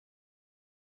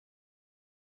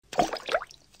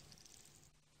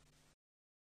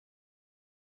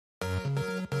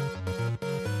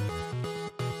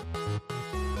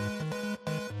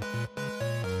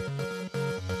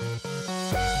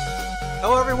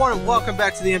Hello, everyone, and welcome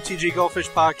back to the MTG Goldfish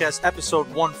Podcast, episode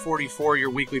 144, your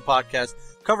weekly podcast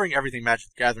covering everything Magic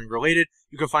the Gathering related.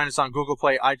 You can find us on Google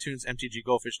Play, iTunes,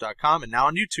 mtggoldfish.com, and now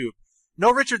on YouTube.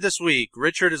 No Richard this week.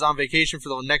 Richard is on vacation for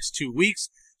the next 2 weeks,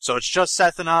 so it's just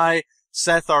Seth and I.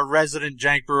 Seth, our resident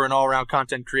jank brewer and all-around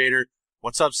content creator.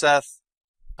 What's up, Seth?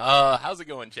 How's it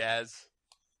going, Chaz?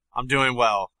 I'm doing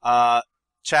well.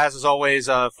 Chaz is always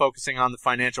focusing on the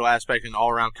financial aspect and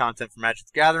all-around content for Magic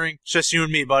the Gathering. It's just you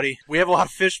and me, buddy. We have a lot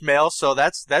of fish mail, so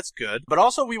that's good. But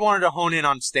also, we wanted to hone in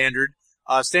on Standard.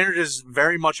 Standard is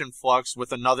very much in flux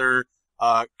with another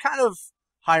kind of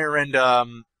higher-end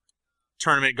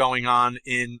tournament going on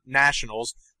in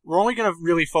Nationals. We're only going to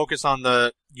really focus on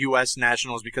the U.S.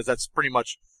 Nationals because that's pretty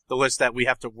much the list that we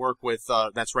have to work with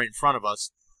that's right in front of us.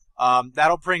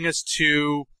 That'll bring us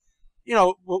to...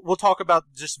 we'll talk about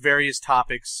just various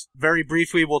topics. Very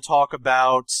briefly, we'll talk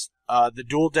about the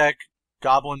dual deck,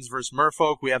 Goblins versus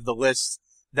Merfolk. We have the lists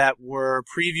that were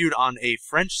previewed on a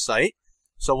French site.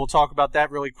 So we'll talk about that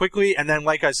really quickly. And then,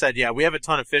 like I said, we have a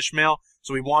ton of fish mail,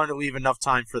 so we wanted to leave enough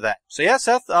time for that. So yeah,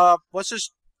 Seth, let's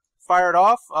just fire it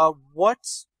off.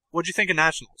 What'd you think of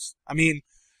Nationals? I mean,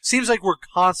 seems like we're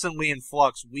constantly in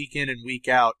flux week in and week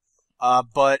out,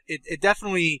 but it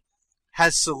definitely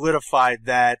has solidified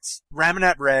that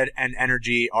Ramonette Red and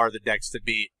Energy are the decks to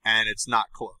beat, and it's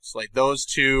not close. Like, those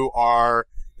two are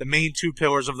the main two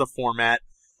pillars of the format,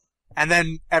 and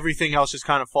then everything else just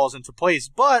kind of falls into place.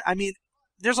 But, I mean,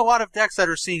 there's a lot of decks that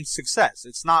are seeing success.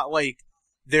 It's not like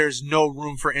there's no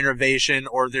room for innovation,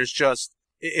 or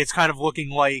it's kind of looking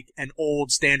like an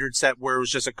old Standard set where it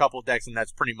was just a couple decks and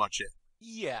that's pretty much it.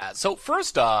 Yeah, so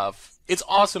first off, it's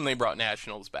awesome they brought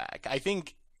Nationals back. I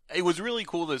think it was really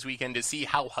cool this weekend to see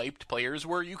how hyped players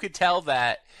were. You could tell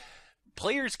that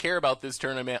players care about this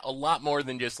tournament a lot more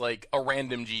than just like a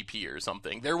random GP or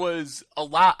something. There was a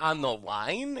lot on the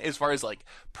line as far as like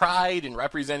pride and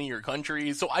representing your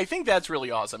country. So I think that's really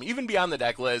awesome. Even beyond the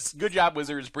deck list, good job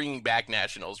Wizards bringing back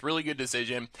Nationals. Really good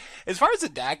decision. As far as the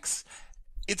decks,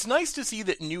 it's nice to see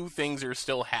that new things are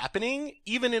still happening,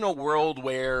 even in a world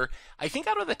where I think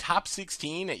out of the top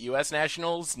 16 at U.S.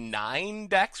 Nationals, 9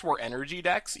 decks were energy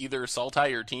decks, either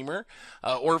Sultai or Teamer,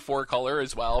 or 4-color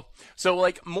as well. So,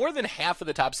 like, more than half of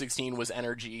the top 16 was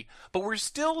energy, but we're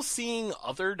still seeing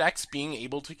other decks being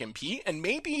able to compete, and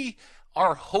maybe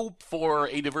our hope for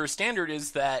a diverse Standard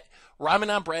is that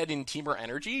Ramonette Red and Teamer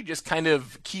Energy just kind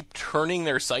of keep turning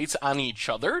their sights on each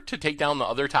other to take down the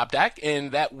other top deck,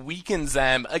 and that weakens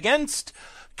them against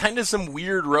kind of some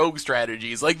weird rogue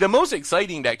strategies. Like, the most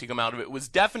exciting deck to come out of it was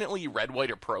definitely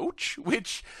Red-White Approach,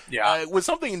 which was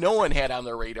something no one had on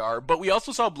their radar. But we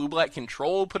also saw Blue-Black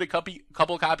Control put a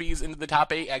couple copies into the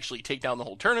top 8, actually take down the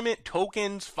whole tournament.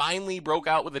 Tokens finally broke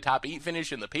out with the top 8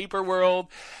 finish in the paper world.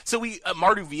 So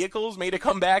Mardu Vehicles made a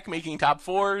comeback, making top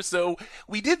 4. So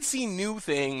we did see new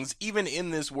things, even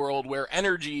in this world where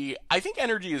I think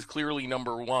energy is clearly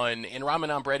number 1, and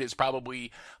Ramonette Red is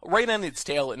probably right on its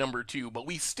tail at number 2. But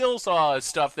we still saw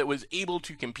stuff that was able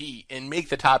to compete and make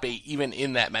the top 8 even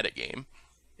in that metagame.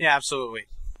 Yeah, absolutely.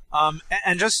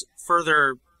 And just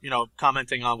further,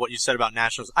 commenting on what you said about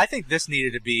Nationals, I think this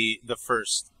needed to be the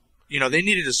first. They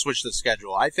needed to switch the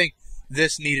schedule. I think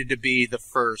this needed to be the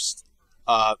first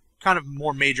kind of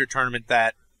more major tournament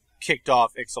that kicked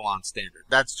off Ixalan Standard.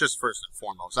 That's just first and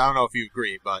foremost. I don't know if you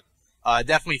agree, but it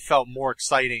definitely felt more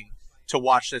exciting to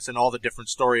watch this and all the different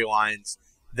storylines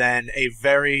than a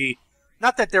very...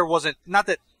 Not that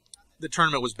the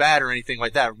tournament was bad or anything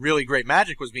like that. Really great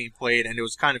Magic was being played, and it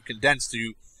was kind of condensed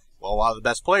to, a lot of the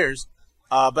best players.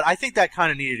 But I think that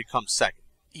kind of needed to come second.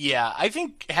 Yeah, I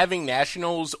think having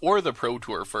Nationals or the Pro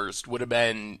Tour first would have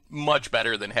been much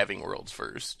better than having Worlds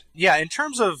first. Yeah, in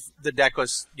terms of the deck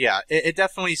list, it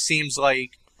definitely seems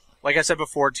like I said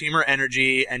before, Teamer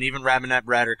Energy and even Ramonette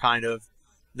Red are kind of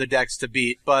the decks to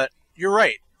beat. But you're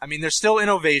right. I mean, there's still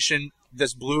innovation.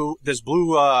 This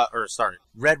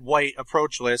red-white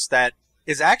approach list that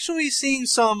is actually seeing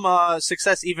some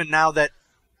success even now that,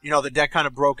 the deck kind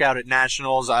of broke out at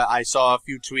Nationals. I saw a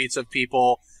few tweets of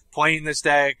people playing this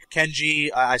deck. Kenji,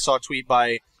 I saw a tweet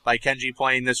by Kenji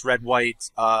playing this red-white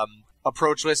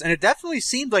approach list, and it definitely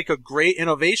seemed like a great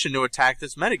innovation to attack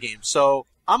this metagame. So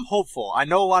I'm hopeful. I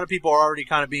know a lot of people are already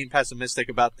kind of being pessimistic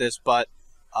about this, but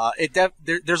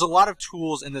there's a lot of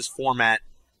tools in this format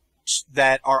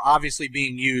that are obviously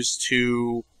being used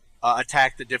to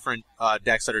attack the different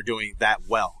decks that are doing that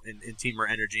well in Teamer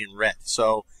Energy and Red.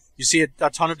 So you see a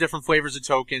ton of different flavors of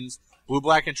tokens.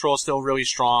 Blue-Black Control is still really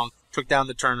strong, took down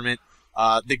the tournament.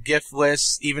 The gift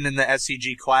lists, even in the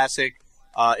SCG Classic,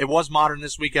 it was Modern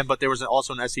this weekend, but there was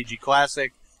also an SCG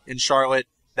Classic in Charlotte.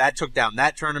 That took down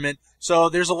that tournament. So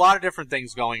there's a lot of different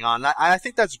things going on. I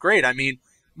think that's great. I mean,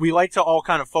 we like to all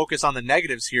kind of focus on the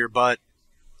negatives here, but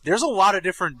there's a lot of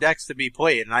different decks to be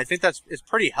played, and I think it's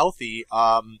pretty healthy,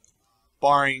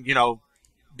 barring,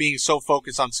 being so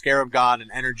focused on Scarab God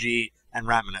and Energy and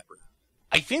Ramonette.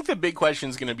 I think the big question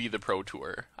is going to be the Pro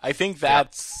Tour. I think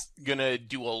that's going to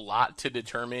do a lot to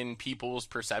determine people's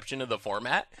perception of the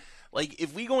format. Like,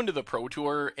 if we go into the Pro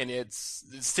Tour and it's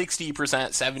 60%,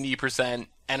 70%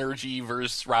 Energy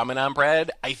versus Ramen on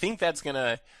Bread, I think that's going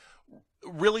to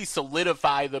really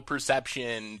solidify the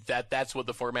perception that that's what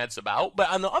the format's about. But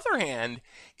on the other hand,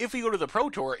 if we go to the Pro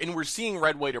Tour and we're seeing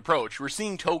red-white approach, we're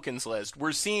seeing tokens list,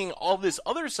 we're seeing all this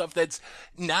other stuff that's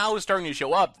now starting to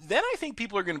show up, then I think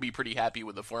people are going to be pretty happy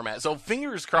with the format. So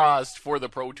fingers crossed for the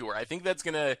Pro Tour. I think that's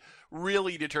going to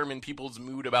really determine people's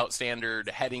mood about Standard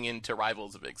heading into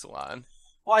Rivals of Ixalan.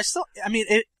 Well,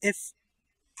 if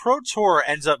Pro Tour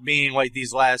ends up being like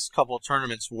these last couple of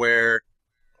tournaments where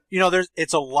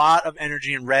it's a lot of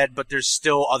energy in red, but there's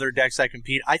still other decks that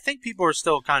compete, I think people are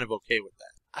still kind of okay with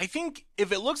that. I think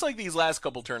if it looks like these last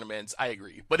couple tournaments, I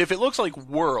agree. But if it looks like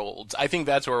Worlds, I think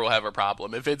that's where we'll have a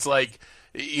problem. If it's like,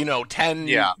 10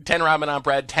 Ramen on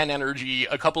Bread, 10 Energy,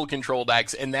 a couple control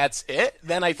decks, and that's it,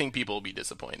 then I think people will be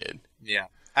disappointed. Yeah.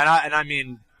 And I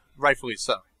mean, rightfully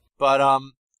so. But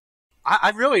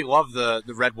I really love the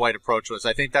red-white approach list.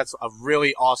 I think that's a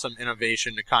really awesome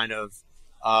innovation to kind of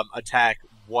attack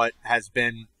what has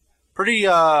been pretty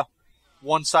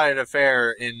one-sided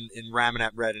affair in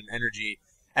Ramonette Red and Energy.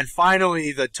 And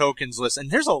finally, the tokens list. And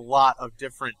there's a lot of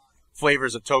different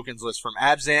flavors of tokens list, from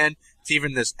Abzan to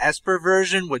even this Esper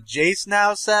version with Jace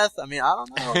now, Seth. I mean, I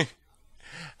don't know.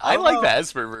 I like the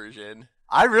Esper version.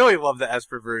 I really love the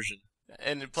Esper version.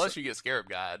 And plus you get Scarab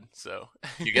God, so.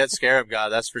 You get Scarab God,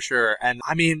 that's for sure. And,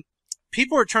 I mean,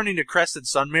 people are turning to Crested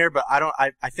Sunmare, but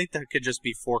I think that could just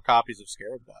be 4 copies of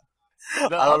Scarab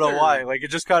God. I don't know why. Like, it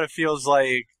just kind of feels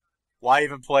like, why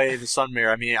even play the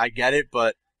Sunmare? I mean, I get it,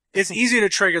 but it's easy to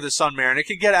trigger the Sunmare, and it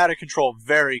can get out of control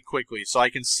very quickly. So I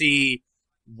can see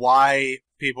why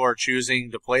people are choosing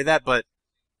to play that, but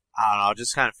I don't know. It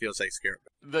just kind of feels like Scarab.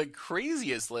 The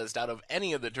craziest list out of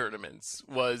any of the tournaments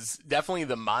was definitely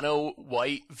the mono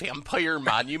white Vampire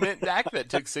Monument deck that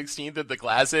took 16th at the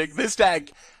Classic. This deck,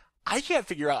 I can't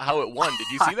figure out how it won. Did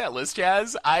you see that list,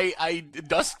 Chaz? I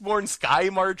Duskborn Sky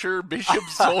Marcher, Bishop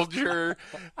Soldier.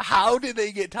 How did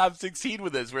they get top 16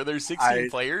 with this? Were there 16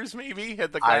 players maybe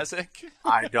at the Classic?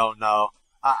 I don't know.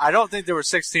 I don't think there were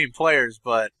 16 players,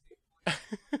 but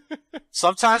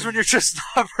sometimes when you're just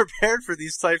not prepared for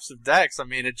these types of decks, I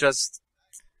mean,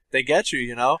 they get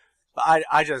you,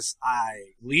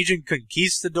 Legion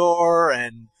Conquistador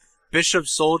and Bishop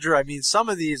Soldier, I mean, some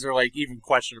of these are like even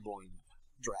questionable in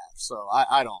draft, so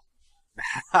I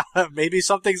don't. Maybe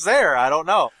something's there, I don't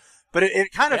know. But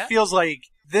it kind of feels like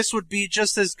this would be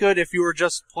just as good if you were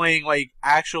just playing like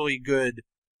actually good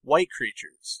white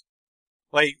creatures,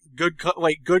 like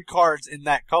good cards in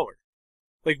that color.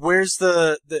 Like, where's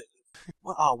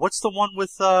what's the one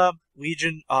with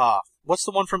Legion? What's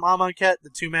the one from Amonkhet? The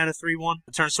 2-mana 3/1.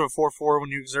 It turns to a 4/4 when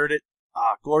you exert it.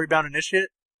 Glorybound Initiate.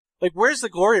 Like, where's the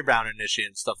Glorybound Initiate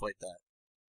and stuff like that?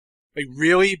 Like,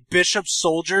 really? Bishop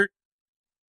Soldier?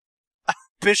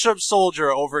 Bishop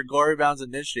Soldier over Glorybound's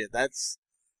Initiate. That's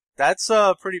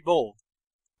pretty bold.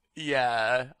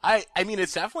 Yeah. I mean,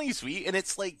 it's definitely sweet, and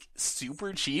it's, like,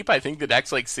 super cheap. I think the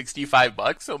deck's, like,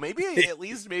 $65, so maybe, at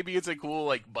least, it's a cool,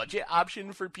 like, budget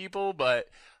option for people, but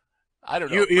I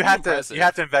don't know. You have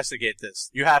to investigate this.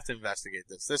 You have to investigate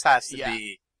this. This has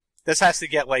to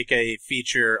get, like, a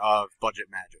feature of Budget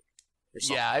Magic.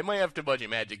 Yeah, I might have to Budget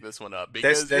Magic this one up,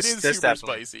 because it is super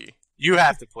spicy. You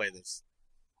have to play this.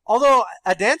 Although,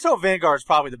 Adanto Vanguard is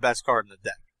probably the best card in the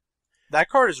deck. That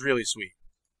card is really sweet.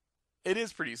 It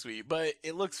is pretty sweet, but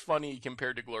it looks funny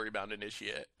compared to Glorybound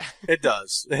Initiate. It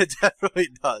does. It definitely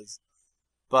does.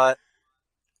 But,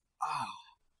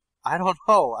 I don't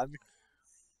know. I mean,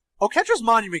 Oketra's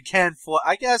Monument can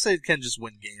I guess it can just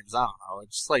win games. I don't know.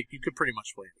 It's like, you could pretty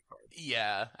much play the card.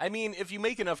 Yeah. I mean, if you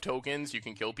make enough tokens, you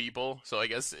can kill people. So I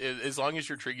guess as long as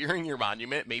you're triggering your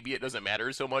Monument, maybe it doesn't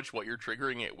matter so much what you're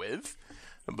triggering it with.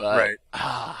 But,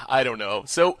 I don't know.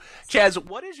 So, Chaz,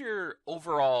 what is your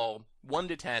overall 1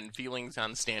 to 10 feelings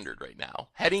on Standard right now?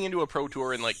 Heading into a Pro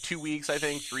Tour in like 2 weeks, I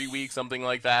think, 3 weeks, something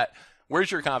like that. Where's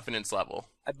your confidence level?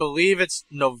 I believe it's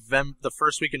the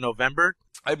first week in November.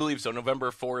 I believe so,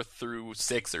 November 4th through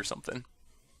 6th or something.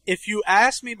 If you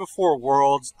asked me before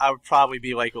Worlds, I would probably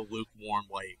be like a lukewarm,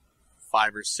 like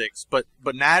 5 or 6. But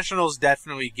Nationals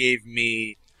definitely gave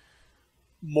me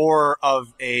more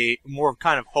of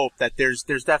kind of hope that there's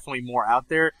definitely more out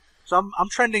there. So I'm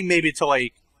trending maybe to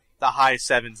like the high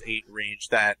 7s, 8 range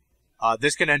that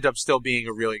this can end up still being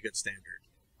a really good standard,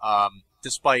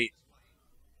 despite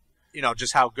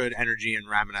just how good Energy and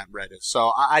Ramanat Red is.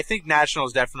 So I think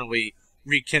Nationals definitely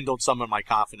rekindled some of my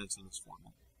confidence in this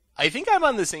format. I think I'm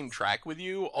on the same track with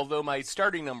you, although my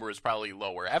starting number is probably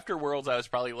lower. After Worlds, I was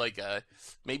probably like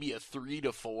maybe a 3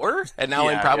 to 4, and now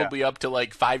I'm probably up to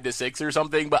like 5 to 6 or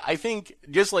something. But I think,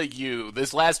 just like you,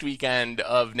 this last weekend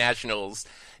of Nationals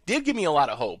did give me a lot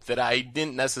of hope that I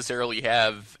didn't necessarily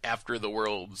have after the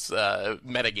Worlds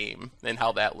metagame and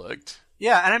how that looked.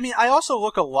 Yeah, and I mean, I also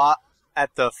look a lot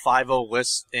at the 5-0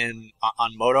 list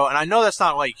on Moto, and I know that's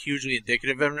not like hugely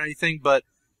indicative of anything, but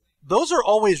those are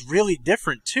always really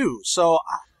different too. So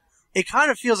it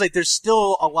kind of feels like there's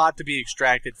still a lot to be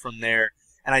extracted from there,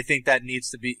 and I think that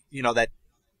needs to be, that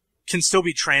can still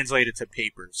be translated to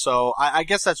paper. So I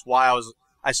guess that's why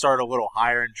I started a little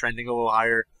higher and trending a little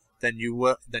higher than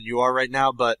you are right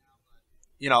now. But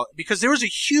because there was a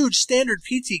huge standard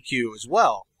PTQ as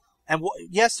well, and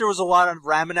yes, there was a lot of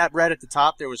Ramanat Red at the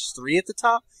top. There was 3 at the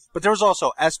top, but there was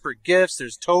also Esper Gifts.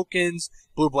 There's tokens,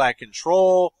 Blue Black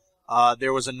Control.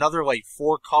 There was another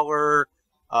 4-color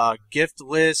gift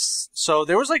list. So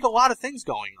there was a lot of things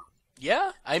going on.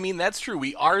 Yeah, I mean, that's true.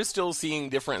 We are still seeing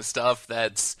different stuff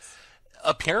that's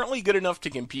apparently good enough to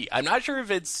compete. I'm not sure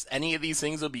if any of these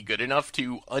things will be good enough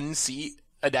to unseat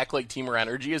a deck like Teamer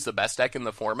Energy as the best deck in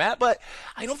the format, but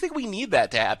I don't think we need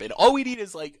that to happen. All we need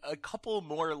is a couple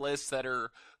more lists that are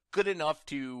good enough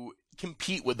to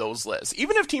compete with those lists.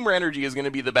 Even if Teamer Energy is going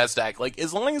to be the best deck,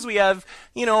 as long as we have,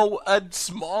 a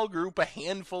small group, a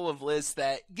handful of lists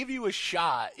that give you a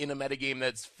shot in a metagame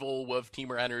that's full of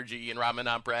Teamer Energy and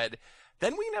Ramanat Red,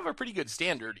 then we can have a pretty good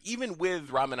standard, even with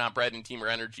Ramanat Red and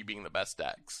Teamer Energy being the best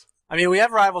decks. I mean, we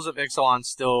have Rivals of Ixalan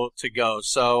still to go,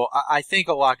 so I think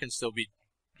a lot can still be,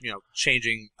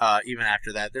 changing even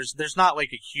after that. There's not a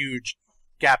huge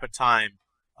gap of time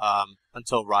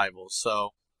until Rivals,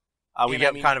 so we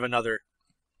get kind of another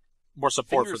more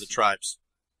support for the tribes.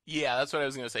 Yeah, that's what I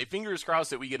was going to say. Fingers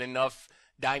crossed that we get enough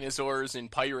dinosaurs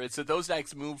and pirates that those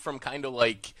decks move from kind of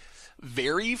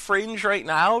very fringe right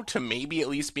now to maybe at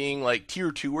least being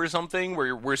tier 2 or something,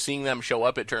 where we're seeing them show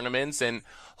up at tournaments. And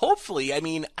hopefully, I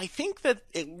mean, I think that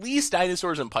at least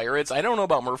dinosaurs and pirates, I don't know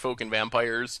about merfolk and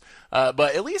vampires,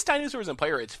 but at least dinosaurs and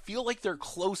pirates feel like they're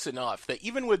close enough that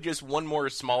even with just one more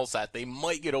small set, they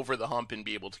might get over the hump and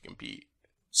be able to compete.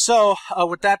 So,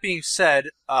 with that being said,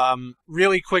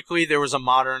 really quickly, there was a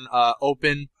modern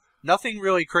open. Nothing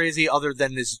really crazy other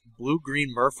than this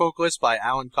blue-green merfolk list by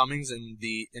Alan Cummings in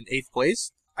 8th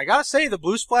place. I gotta say, the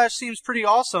blue splash seems pretty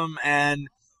awesome, and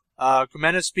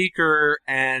Kumena Speaker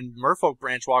and Merfolk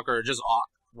Branchwalker are just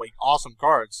awesome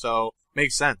cards, so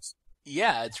makes sense.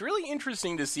 Yeah, it's really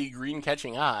interesting to see green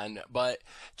catching on, but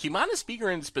Kumena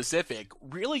Speaker in specific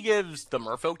really gives the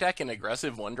Merfolk deck an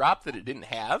aggressive 1-drop that it didn't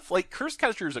have. Curse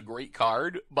Catcher is a great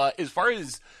card, but as far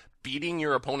as beating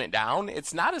your opponent down,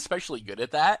 it's not especially good at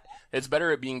that. It's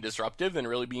better at being disruptive than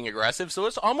really being aggressive, so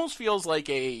it almost feels like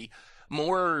a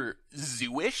more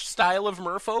zoo-ish style of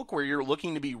Merfolk, where you're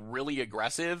looking to be really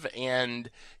aggressive and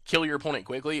kill your opponent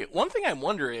quickly. One thing I'm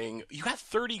wondering, you got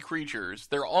 30 creatures,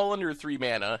 they're all under 3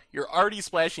 mana, you're already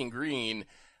splashing green.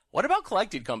 What about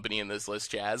Collected Company in this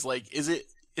list, Chaz?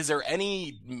 Is there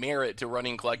any merit to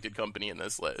running Collected Company in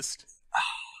this list?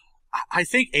 I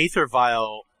think Aether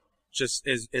Vial just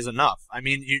is enough. I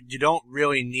mean, you don't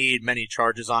really need many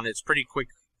charges on it. It's pretty quick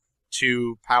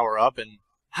to power up, and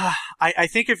I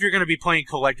think if you're going to be playing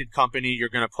Collected Company, you're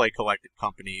going to play Collected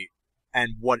Company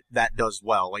and what that does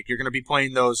well. You're going to be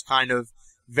playing those kind of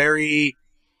very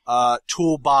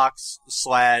toolbox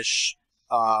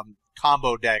 /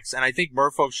 combo decks, and I think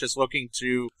Merfolk's just looking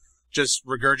to just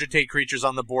regurgitate creatures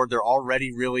on the board. They're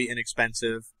already really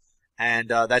inexpensive, and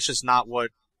that's just not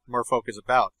what Merfolk is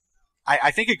about.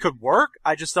 I think it could work.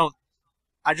 I just don't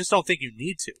think you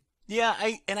need to. Yeah,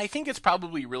 I think it's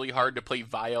probably really hard to play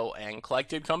Vial and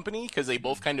Collected Company because they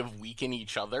both kind of weaken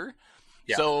each other.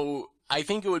 Yeah. So I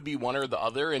think it would be one or the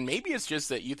other, and maybe it's just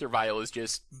that Aether Vial is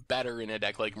just better in a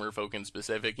deck like Merfolk in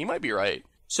specific. You might be right.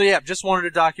 So yeah, just wanted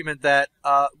to document that.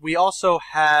 We also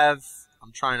have,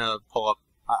 I'm trying to pull up,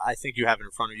 I think you have it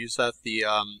in front of you, Seth, the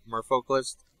Merfolk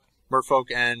list.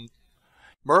 Merfolk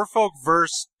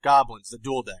versus Goblins, the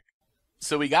dual deck.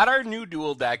 So we got our new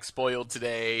dual deck spoiled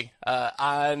today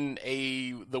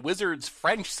the Wizards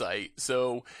French site.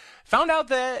 So found out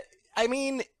that, I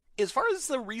mean, as far as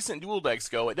the recent dual decks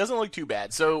go, it doesn't look too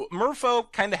bad. So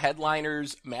Merfolk kind of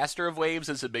headliners, Master of Waves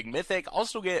as a big mythic.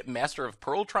 Also get Master of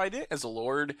Pearl Trident as a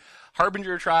lord.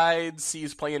 Harbinger Tride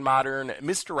sees play in Modern.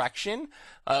 Misdirection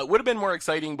would have been more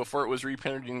exciting before it was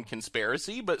reprinted in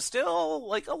Conspiracy, but still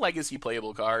like a legacy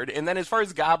playable card. And then as far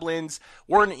as Goblins,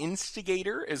 Warren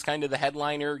Instigator is kind of the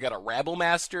headliner. Got a Rabble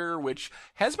Master, which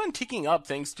has been ticking up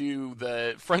thanks to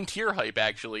the Frontier hype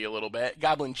actually a little bit.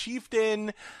 Goblin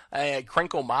Chieftain,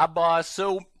 Krenko Mob Boss.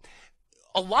 So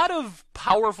a lot of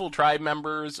powerful tribe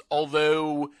members,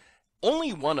 although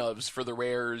only one-ofs for the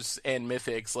rares and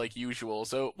mythics like usual.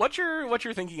 So what's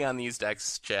your thinking on these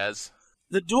decks, Chaz?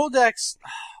 The dual decks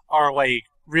are like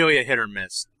really a hit or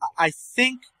miss. I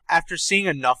think after seeing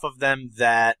enough of them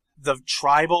that the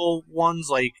tribal ones,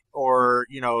 like, or,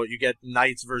 you know, you get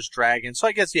knights versus dragons. So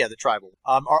I guess, yeah, the tribal,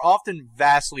 are often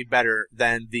vastly better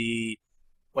than the,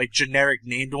 like, generic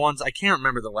named ones. I can't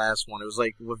remember the last one. It was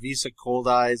like Lavisa Cold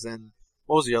Eyes and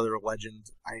what was the other legend?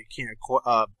 I can't,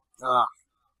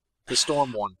 the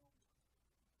Storm one.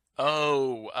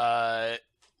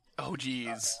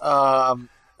 Geez. Oh,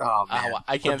 man.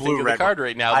 I can't think of the card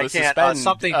right now. I can't.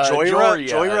 Something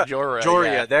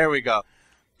Joria. There we go.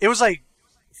 It was like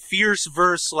fierce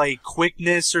versus like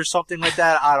quickness or something like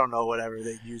that. I don't know, whatever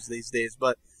they use these days.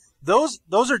 But those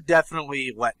are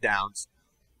definitely letdowns.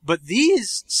 But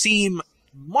these seem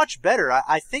much better.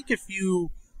 I think if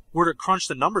you were to crunch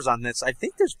the numbers on this, I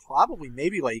think there's probably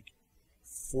maybe like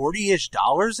 $40-ish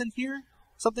in here,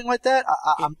 something like that.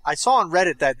 I saw on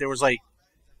Reddit that there was like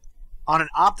on an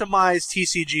optimized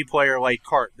TCG player like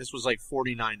cart, this was like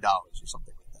 $49 or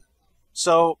something like that.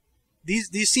 So these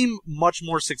seem much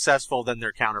more successful than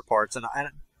their counterparts, and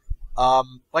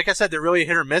like I said, they're really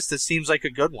hit or miss. This seems like a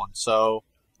good one, so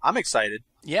I'm excited.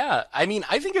 Yeah, I mean,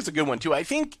 I think it's a good one too. I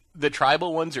think the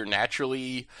tribal ones are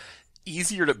naturally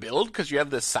easier to build because you have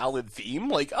this solid theme.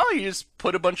 Like, oh, you just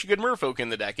put a bunch of good merfolk in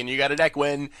the deck and you got a deck.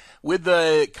 When with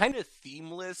the kind of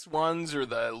themeless ones or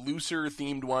the looser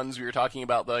themed ones we were talking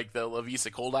about, like the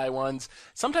Lavisa Cold Eye ones,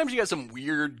 sometimes you got some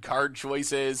weird card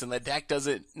choices and the deck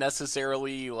doesn't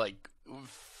necessarily like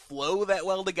flow that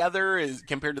well together as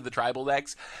compared to the tribal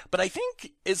decks. But I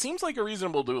think it seems like a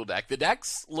reasonable dual deck. The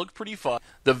decks look pretty fun.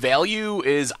 The value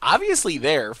is obviously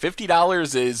there.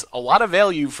 $50 is a lot of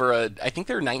value for I think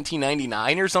they're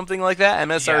 $19.99 or something like that,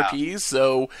 MSRPs. Yeah.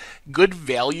 So good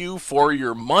value for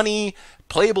your money.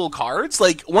 Playable cards.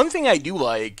 Like, one thing I do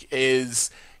like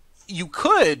is you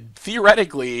could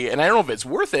theoretically, and I don't know if it's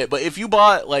worth it, but if you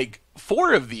bought like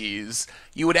 4 of these,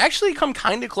 you would actually come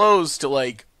kind of close to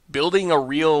like building a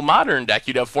real modern deck.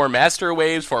 You'd have 4 Master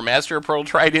Waves, 4 Master Pearl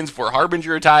Tridents, 4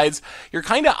 Harbinger Tides. You're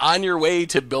kind of on your way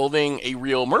to building a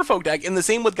real Merfolk deck, and the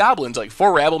same with Goblins, like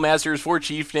 4 Rabble Masters, 4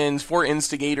 Chieftains, 4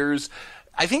 Instigators.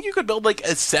 I think you could build like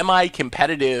a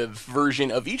semi-competitive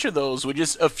version of each of those with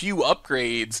just a few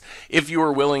upgrades if you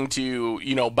were willing to,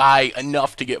 you know, buy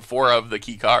enough to get 4 of the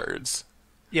key cards.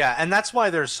 Yeah, and that's why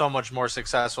they're so much more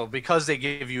successful, because they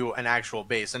give you an actual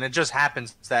base, and it just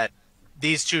happens that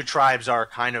these 2 tribes are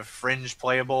kind of fringe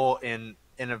playable in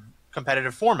a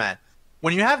competitive format.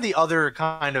 When you have the other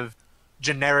kind of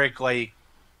generic like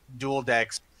dual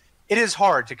decks, it is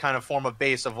hard to kind of form a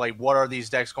base of like what are these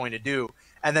decks going to do,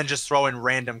 and then just throw in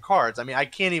random cards. I mean, I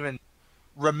can't even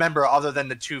remember, other than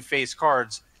the 2 face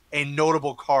cards, a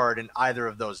notable card in either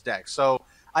of those decks. So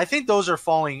I think those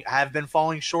have been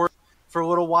falling short for a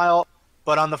little while.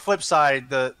 But on the flip side,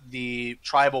 the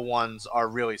tribal ones are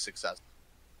really successful.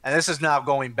 And this is now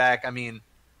going back. I mean,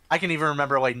 I can even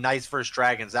remember like Knights vs.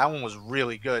 Dragons. That one was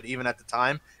really good even at the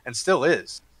time, and still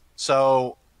is.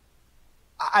 So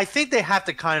I think they have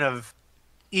to kind of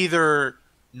either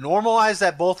normalize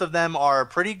that both of them are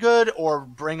pretty good, or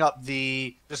bring up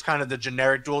just kind of the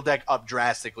generic dual deck up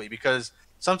drastically, because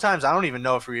sometimes I don't even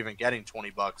know if you're even getting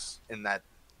 $20 in the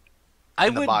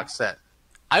box set.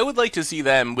 I would like to see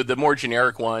them with the more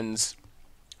generic ones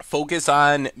focus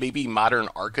on maybe modern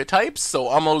archetypes. So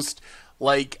almost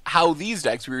like how these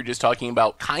decks we were just talking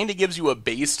about kind of gives you a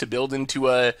base to build into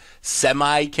a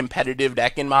semi-competitive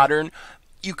deck in Modern.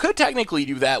 You could technically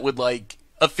do that with like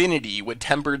Affinity, with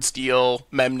Tempered Steel,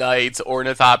 Memnites,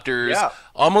 Ornithopters,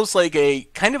 almost like a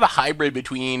kind of a hybrid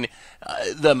between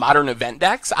the Modern event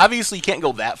decks. Obviously, you can't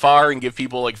go that far and give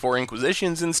people like 4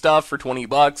 Inquisitions and stuff for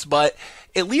 $20, but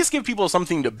at least give people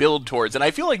something to build towards. And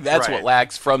I feel like that's what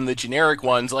lacks from the generic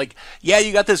ones. Like, yeah,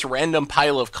 you got this random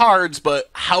pile of cards, but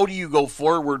how do you go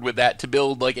forward with that to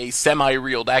build like a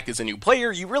semi-real deck as a new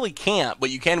player? You really can't, but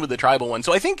you can with the tribal one.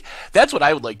 So I think that's what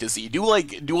I would like to see. Do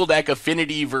like dual deck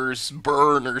Affinity versus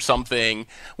Burn or something,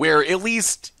 where at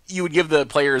least you would give the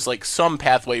players like some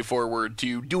pathway forward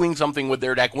to doing something with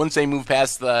their deck once they move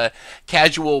past the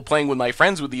casual playing with my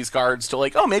friends with these cards to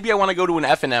like, oh, maybe I want to go to an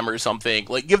F&M or something.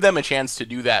 Like, give them a chance to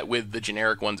do that with the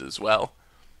generic ones as well.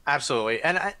 Absolutely.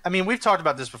 And I mean, we've talked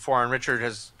about this before, and Richard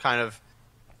has kind of,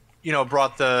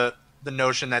 brought the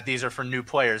notion that these are for new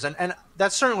players. And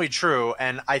that's certainly true,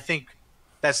 and I think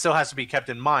that still has to be kept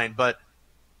in mind. But,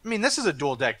 I mean, this is a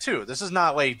dual deck, too. This is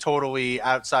not, like, totally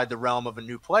outside the realm of a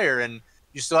new player, and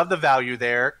you still have the value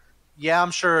there. Yeah,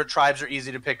 I'm sure tribes are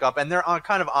easy to pick up, and they're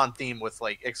kind of on theme with,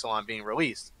 like, Ixalan being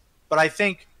released. But I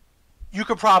think you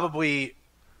could probably...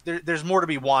 There's more to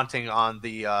be wanting on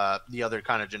the other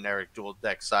kind of generic dual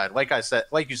deck side. Like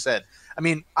you said, I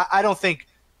mean, I don't think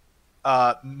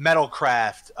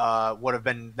Metalcraft would have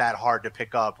been that hard to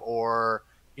pick up, or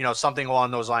something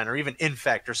along those lines, or even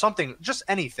Infect or something, just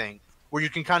anything where you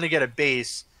can kind of get a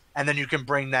base and then you can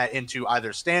bring that into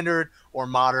either standard or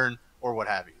modern or what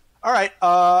have you. All right,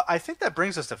 I think that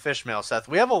brings us to Fishmail, Seth.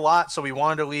 We have a lot, so we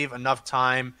wanted to leave enough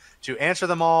time to answer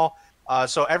them all.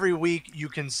 So every week you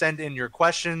can send in your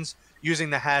questions using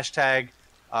the hashtag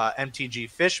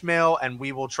MTGFishmail, and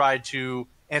we will try to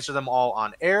answer them all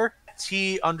on air.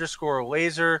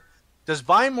 T_laser. Does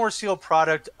buying more sealed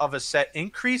product of a set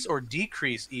increase or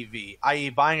decrease EV, i.e.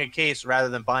 buying a case rather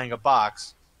than buying a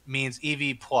box means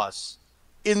EV plus?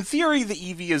 In theory, the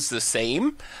EV is the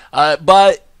same,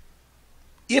 but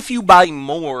if you buy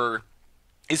more,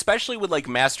 especially with like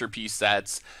masterpiece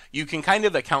sets, you can kind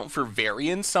of account for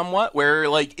variance somewhat, where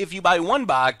like if you buy one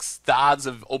box, the odds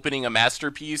of opening a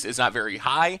masterpiece is not very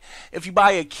high. If you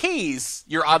buy a case,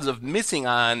 your odds of missing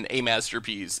on a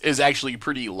masterpiece is actually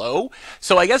pretty low.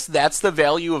 So I guess that's the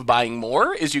value of buying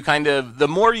more, is you kind of, the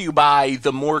more you buy,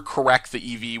 the more correct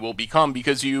the EV will become,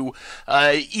 because you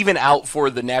even out for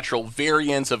the natural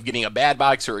variance of getting a bad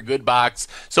box or a good box.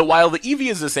 So while the EV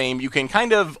is the same, you can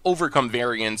kind of overcome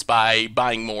variance by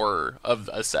buying more of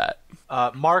a set.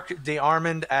 Mark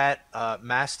DeArmond at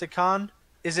Masticon.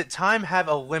 Is it time have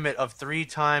a limit of 3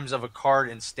 times of a card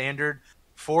in standard?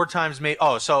 4 times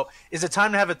so is it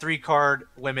time to have a 3-card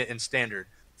limit in standard?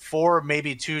 4,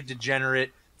 maybe 2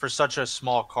 degenerate for such a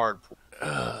small card pool.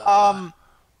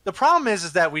 The problem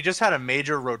is that we just had a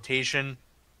major rotation.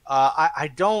 I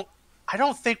don't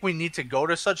think we need to go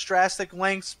to such drastic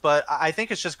lengths, but I think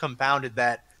it's just compounded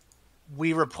that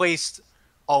we replaced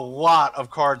a lot of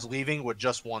cards leaving with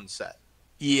just one set.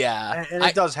 Yeah, and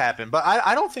it does happen, but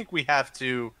I don't think we have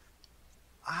to.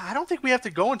 I don't think we have to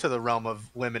go into the realm of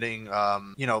limiting,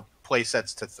 play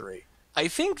sets to 3. I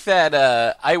think that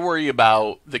I worry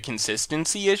about the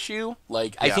consistency issue.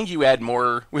 Like, I think you add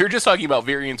more. We were just talking about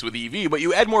variance with EV, but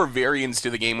you add more variance to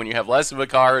the game when you have less of a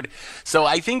card. So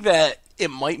I think that it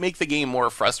might make the game more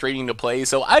frustrating to play.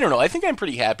 So I don't know. I think I'm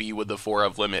pretty happy with the 4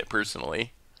 of limit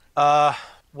personally.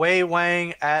 Wei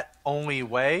Wang at Only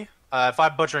Wei. If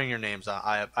I'm butchering your names,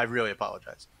 I really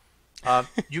apologize.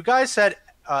 You guys said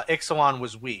Ixalan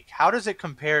was weak. How does it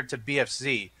compare to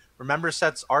BFZ? Remember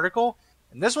Seth's article?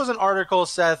 And this was an article,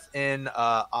 Seth, on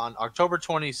October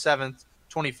 27th,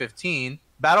 2015.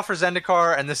 Battle for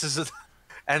Zendikar, and this is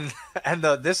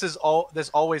this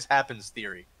always happens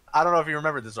theory. I don't know if you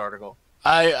remember this article.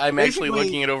 I'm actually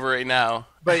looking it over right now.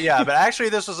 But actually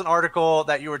this was an article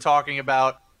that you were talking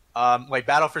about. Like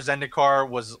Battle for Zendikar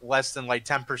was less than like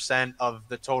 10% of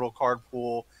the total card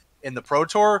pool in the Pro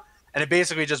Tour, and it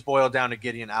basically just boiled down to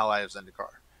Gideon ally of Zendikar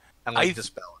and like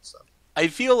Dispel and stuff. I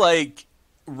feel like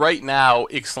right now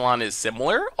Ixalan is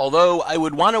similar, although I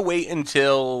would want to wait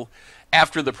until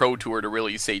after the Pro Tour to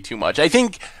really say too much. I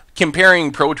think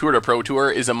comparing Pro Tour to Pro Tour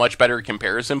is a much better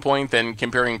comparison point than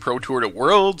comparing Pro Tour to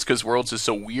Worlds, because Worlds is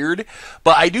so weird.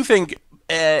 But I do think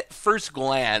at first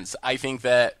glance, I think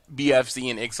that BFZ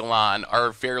and Ixalan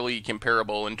are fairly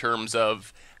comparable in terms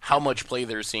of how much play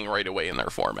they're seeing right away in their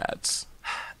formats.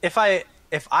 If I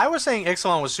was saying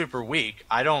Ixalan was super weak,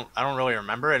 I don't really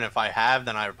remember, and if I have,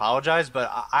 then I apologize. But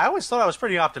I always thought I was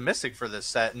pretty optimistic for this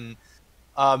set, and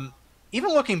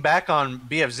even looking back on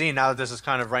BFZ now that this is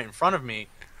kind of right in front of me,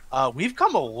 we've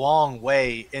come a long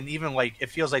way, and even like it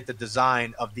feels like the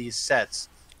design of these sets,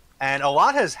 and a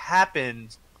lot has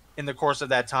happened in the course of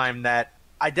that time that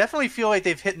I definitely feel like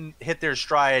they've hit their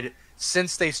stride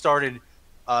since they started.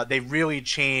 They really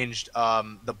changed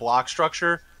the block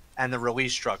structure and the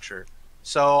release structure.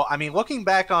 So, I mean, looking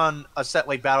back on a set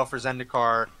like Battle for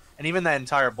Zendikar and even that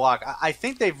entire block, I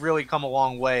think they've really come a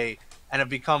long way and have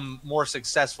become more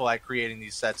successful at creating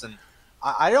these sets. And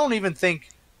I don't even think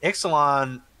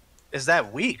Ixalan is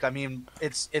that weak. I mean,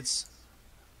 it's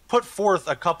put forth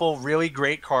a couple really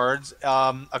great cards.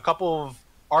 A couple of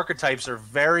archetypes are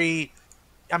very,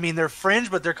 I mean, they're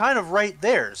fringe, but they're kind of right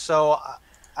there. So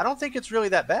I don't think it's really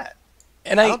that bad.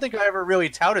 And I don't think I ever really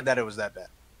touted that it was that bad.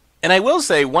 And I will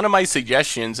say, one of my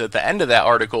suggestions at the end of that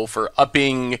article for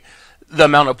upping the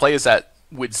amount of plays that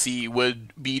would see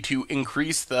would be to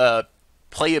increase the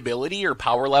playability or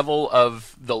power level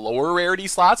of the lower rarity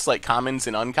slots, like commons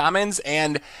and uncommons,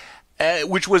 and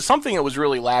which was something that was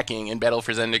really lacking in Battle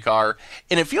for Zendikar,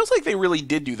 and it feels like they really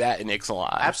did do that in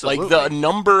Ixalan. Absolutely. Like, the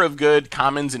number of good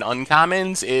commons and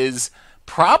uncommons is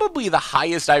probably the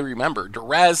highest I remember.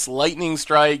 Duress, Lightning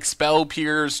Strike, Spell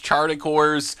Pierce,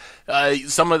 Charticors,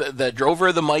 some of the Drover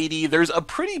of the Mighty. There's a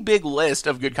pretty big list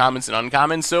of good commons and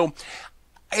uncommons, so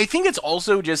I think it's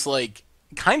also just, like,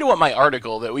 kind of what my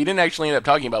article that we didn't actually end up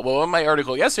talking about, but what my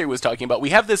article yesterday was talking about,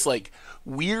 we have this, like,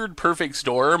 weird perfect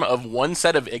storm of one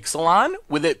set of Ixalan,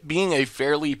 with it being a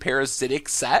fairly parasitic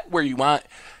set where you want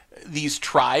these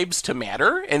tribes to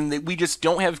matter, and we just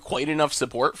don't have quite enough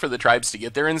support for the tribes to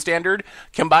get there in Standard,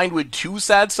 combined with two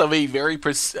sets of a very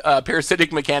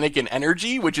parasitic mechanic and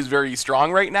energy, which is very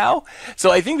strong right now.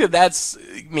 So I think that that's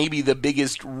maybe the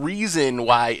biggest reason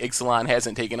why Ixalan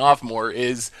hasn't taken off more,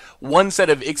 is one set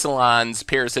of Ixalan's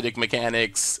parasitic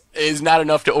mechanics is not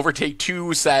enough to overtake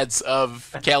two sets of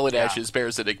Kaladash's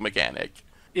parasitic mechanic.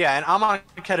 Yeah, and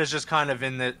Amonkhet is just kind of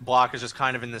in the block, is just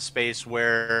kind of in the space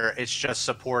where it's just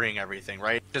supporting everything,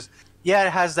 right? Just, yeah, it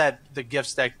has the gift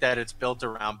stack that it's built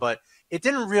around, but it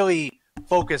didn't really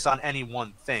focus on any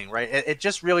one thing, right? It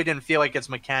just really didn't feel like its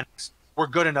mechanics were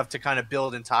good enough to kind of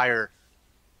build entire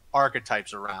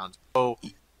archetypes around. So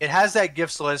it has that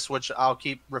gifts list, which I'll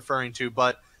keep referring to,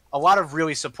 but a lot of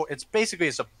really support. It's basically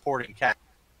a supporting cat.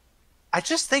 I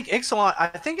think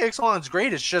Ixalan's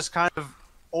great. It's just kind of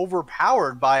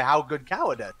overpowered by how good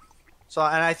Kaladesh. So,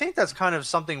 and I think that's kind of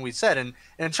something we said. And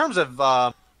in terms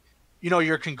of,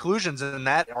 your conclusions in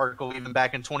that article, even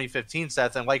back in 2015,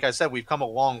 Seth, and like I said, we've come a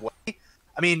long way.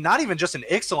 I mean, not even just in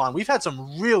Ixalan, we've had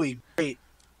some really great,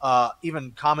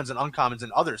 even commons and uncommons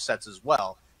in other sets as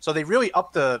well. So they really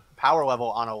upped the power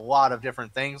level on a lot of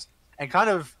different things, and kind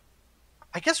of,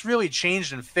 I guess, really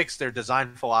changed and fixed their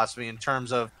design philosophy in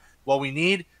terms of, well, we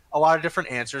need a lot of different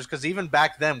answers, because even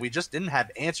back then we just didn't have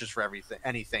answers for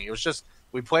anything. It was just,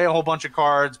 we play a whole bunch of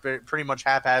cards pretty much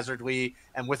haphazardly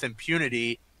and with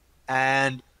impunity,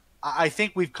 and I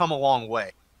think we've come a long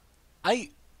way. I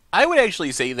would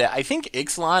actually say that I think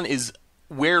Ixalan is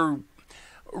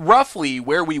roughly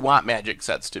where we want Magic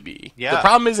sets to be. Yeah. The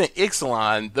problem isn't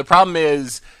Ixalan. The problem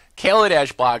is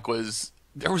Kaladesh block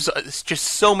there was just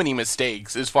so many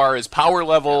mistakes as far as power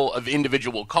level of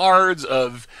individual cards,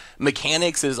 of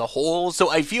mechanics as a whole. So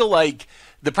I feel like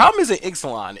the problem isn't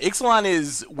Ixalan. Ixalan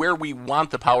is where we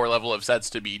want the power level of sets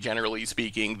to be, generally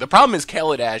speaking. The problem is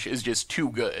Kaladesh is just too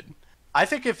good. I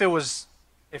think if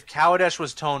Kaladesh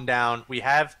was toned down, we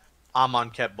have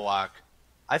Amonkhet block,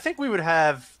 I think we would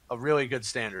have a really good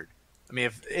Standard. I mean,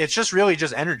 if it's just really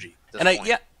just energy. And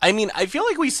I feel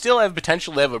like we still have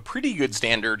potential to have a pretty good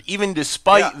Standard, even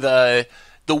despite the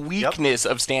weakness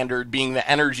of Standard being that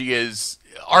energy is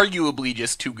arguably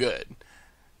just too good.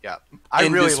 Yeah,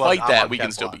 and despite that, we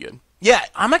can still be good. Yeah,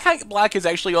 Amonkhet block is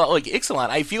actually like Ixalan.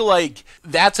 I feel like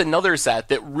that's another set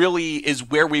that really is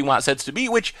where we want sets to be,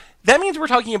 which that means we're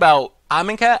talking about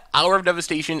Amonkhet, Hour of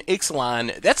Devastation,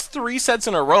 Ixalan. That's 3 sets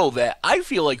in a row that I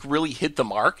feel like really hit the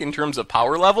mark in terms of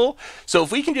power level. So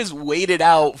if we can just wait it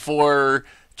out for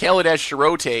Kaladesh to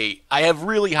rotate, I have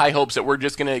really high hopes that we're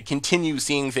just going to continue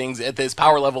seeing things at this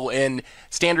power level, and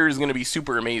Standard is going to be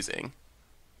super amazing.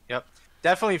 Yep.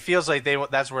 Definitely feels like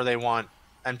that's where they want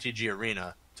MTG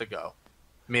Arena to go.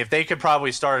 I mean, if they could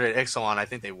probably start at Ixalan, I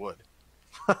think they would.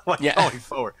 Going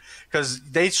forward, because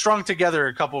they strung together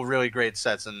a couple really great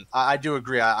sets, and I do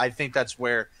agree. I think that's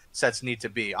where sets need to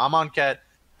be. Amonkhet,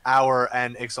 Hour,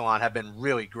 and Ixalan have been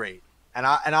really great, and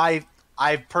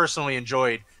I personally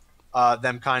enjoyed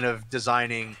them kind of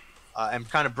designing and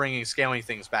kind of scaling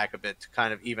things back a bit to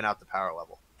kind of even out the power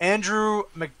level. Andrew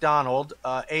McDonald,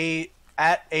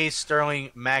 at A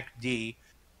Sterling MacD,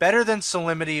 better than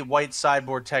Solemnity, White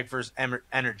Sideboard Tech versus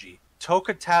Energy.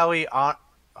 Tokatali on.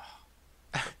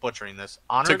 Butchering this.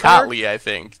 Honor Guard? I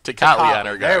think. Tokatli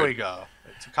Honor Guard. There we go.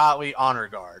 Tokatli Honor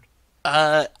Guard.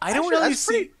 I don't really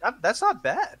see. That's not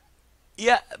bad.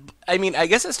 Yeah, I mean, I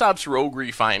guess it stops Rogue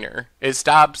Refiner. It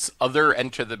stops other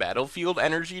enter the battlefield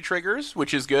energy triggers,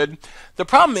 which is good. The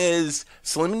problem is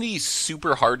Solemnity is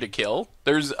super hard to kill.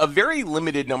 There's a very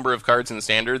limited number of cards in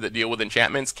Standard that deal with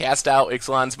enchantments. Cast Out,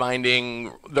 Ixalan's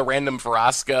Binding, the random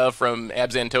Faraska from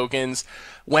Abzan tokens,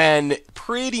 when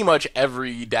pretty much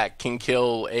every deck can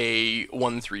kill a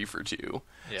 1/3 for 2.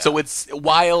 Yeah. So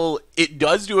while it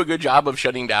does do a good job of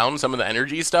shutting down some of the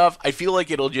energy stuff, I feel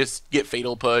like it'll just get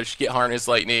Fatal Push, get Harness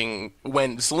Lightning,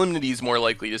 when Solemnity is more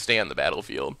likely to stay on the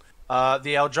battlefield.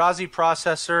 The Eldrazi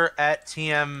processor at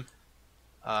TM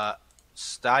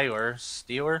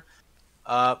Steeler.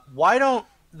 Why don't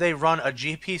they run a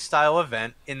GP style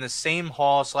event in the same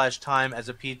hall/time as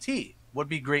a PT? Would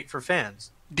be great for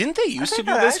fans. Didn't they used to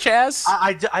do this, Chaz?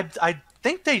 I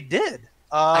think they did.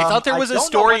 I thought there was a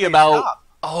story about.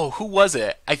 Oh, who was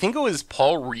it? I think it was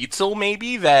Paul Rietzel,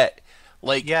 maybe, that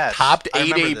topped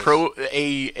 8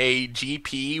 a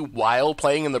GP while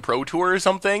playing in the Pro Tour or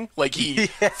something. Like he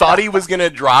thought he was gonna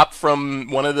drop from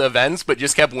one of the events, but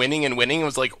just kept winning and winning. It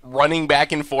was like running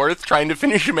back and forth, trying to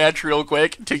finish a match real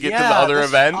quick to get to the other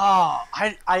event.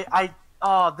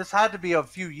 This had to be a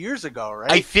few years ago,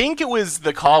 right? I think it was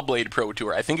the Callblade Pro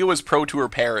Tour. I think it was Pro Tour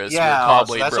Paris. Yeah, where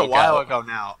Callblade that's broke a while out. ago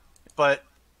now. But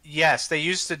yes, they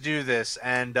used to do this,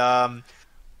 and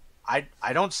I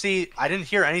didn't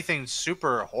hear anything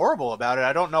super horrible about it.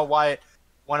 I don't know why it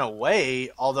went away,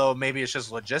 although maybe it's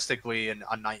just logistically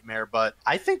a nightmare. But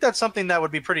I think that's something that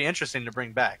would be pretty interesting to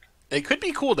bring back. It could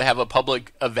be cool to have a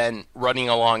public event running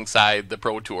alongside the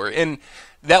Pro Tour, and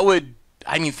that would.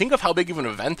 I mean, think of how big of an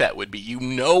event that would be. You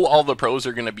know all the pros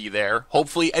are going to be there.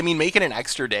 Hopefully, I mean, make it an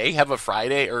extra day. Have a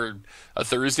Friday or a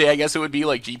Thursday, I guess it would be,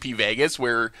 like GP Vegas,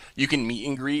 where you can meet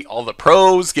and greet all the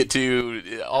pros,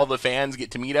 all the fans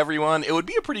get to meet everyone. It would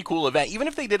be a pretty cool event, even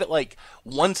if they did it like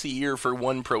once a year for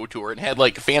one Pro Tour and had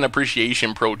like Fan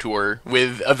Appreciation Pro Tour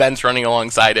with events running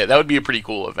alongside it. That would be a pretty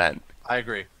cool event. I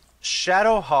agree.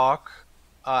 Shadowhawk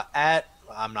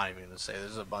I'm not even going to say,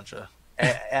 there's a bunch of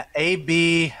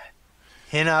AB...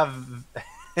 Hinav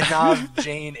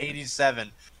Jane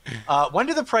 87. When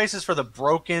do the prices for the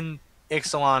broken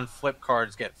Ixalan flip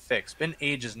cards get fixed? Been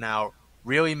ages now.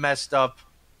 Really messed up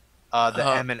the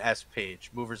M and S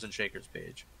page, movers and shakers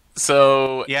page.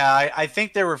 So yeah, I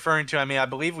think they're referring to. I mean, I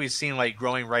believe we've seen like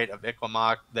growing right of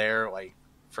Ixalan there like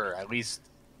for at least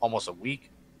almost a week.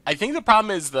 I think the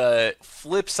problem is the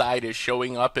flip side is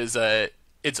showing up as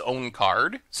its own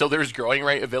card. So there's Growing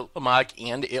Right of Itlamok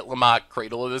and Itlamok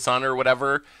Cradle of the Sun or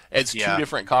whatever. It's two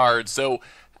different cards. So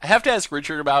I have to ask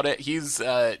Richard about it. He's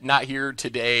not here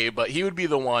today, but he would be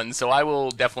the one. So I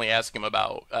will definitely ask him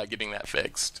about getting that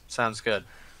fixed. Sounds good.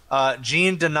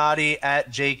 Gene Donati at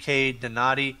JK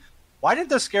Donati. Why didn't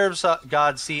the Scarab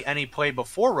God see any play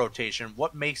before rotation?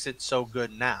 What makes it so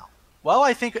good now? Well,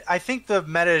 I think the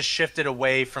meta has shifted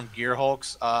away from Gear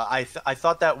Hulks. I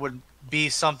thought that would be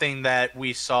something that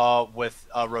we saw with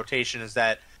rotation, is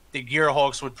that the Gear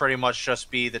Hulks would pretty much just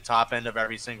be the top end of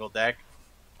every single deck.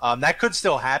 That could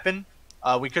still happen.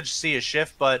 We could see a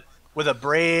shift, but with a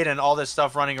Braid and all this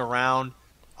stuff running around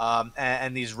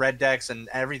and these red decks and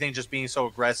everything just being so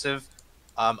aggressive,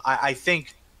 I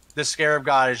think the Scarab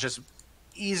God is just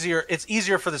easier. It's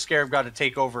easier for the Scarab God to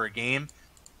take over a game,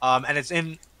 and it's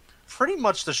in pretty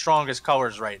much the strongest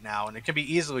colors right now, and it can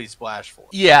be easily splashed for.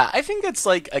 Yeah, I think it's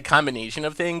like a combination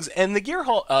of things, and the Gear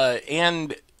Hulk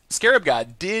and Scarab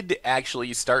God did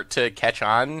actually start to catch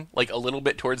on like a little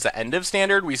bit towards the end of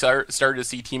Standard. We started to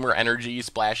see Teamer Energy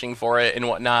splashing for it and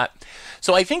whatnot.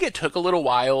 So I think it took a little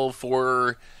while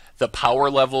for the power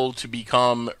level to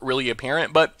become really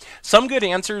apparent, but some good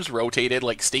answers rotated.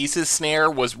 Like Stasis Snare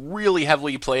was really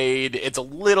heavily played. It's a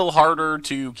little harder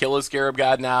to kill a Scarab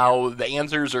God now. The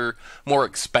answers are more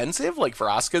expensive, like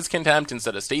Vraska's Contempt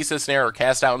instead of Stasis Snare, or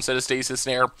Cast Out instead of Stasis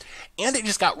Snare, and it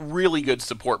just got really good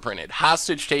support printed.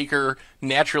 Hostage Taker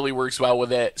naturally works well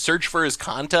with it. Search for his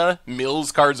Kanta,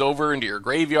 mills cards over into your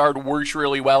graveyard, works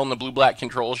really well in the blue-black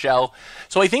control shell.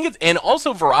 So I think and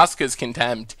also Vraska's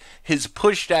Contempt, his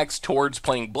push decks towards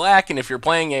playing black, and if you're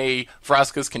playing a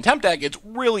Vraska's Contempt deck, it's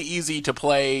really easy to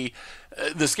play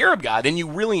the Scarab God, and you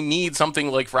really need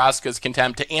something like Vraska's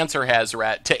Contempt to answer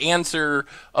Hazoret, to answer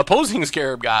opposing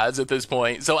Scarab Gods at this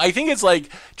point. So I think it's like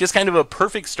just kind of a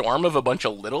perfect storm of a bunch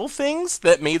of little things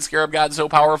that made Scarab God so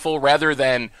powerful, rather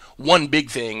than one big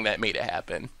thing that made it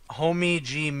happen. Homie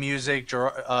G Music,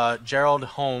 Gerald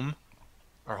Home,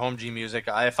 or Home G Music.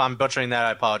 If I'm butchering that,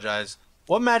 I apologize.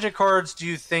 What Magic cards do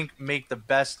you think make the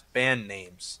best band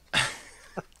names?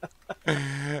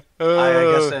 I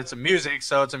guess it's a music,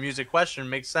 so it's a music question.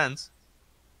 Makes sense.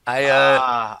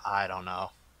 I don't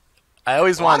know. I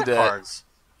always wanted to. Cards.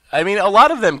 I mean, a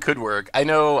lot of them could work. I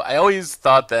know. I always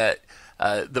thought that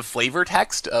the flavor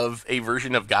text of a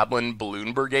version of Goblin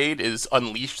Balloon Brigade is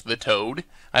Unleash the Toad.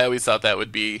 I always thought that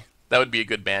would be a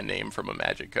good band name from a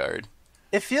Magic card.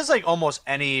 It feels like almost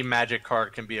any Magic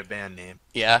card can be a band name.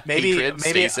 Yeah, maybe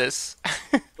Stasis.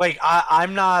 Like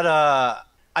I'm not.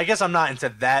 I guess I'm not into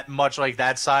that much like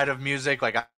that side of music.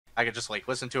 Like I I could just like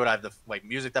listen to it. I have the like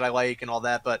music that I like and all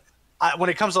that. But when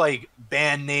it comes to like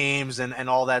band names and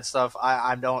all that stuff,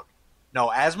 I don't know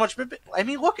as much. I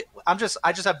mean, look, I just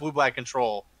have Blue Black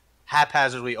Control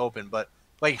haphazardly open, but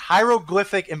like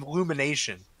hieroglyphic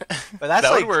illumination, but that's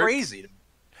like crazy.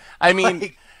 I mean,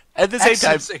 like, at the same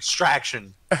time,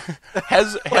 extraction.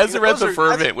 Hazaret the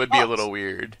Fervent would be a little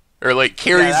weird, or like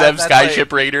Carrie Zev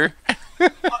Skyship Raider.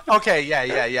 Okay,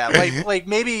 yeah. Like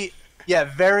maybe,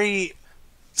 very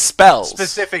spells,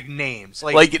 specific names,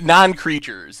 like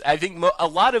non-creatures. I think a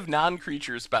lot of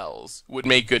non-creature spells would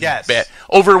make good. Yes.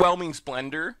 Overwhelming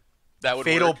Splendor. That would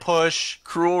Fatal work. Push,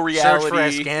 Cruel Reality, Search for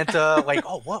Ascanta. Like,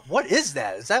 oh, what is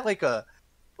that? Is that like a?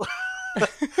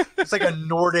 It's like a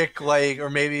Nordic, like,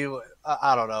 or maybe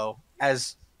I don't know.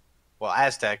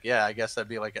 Aztec. Yeah, I guess that'd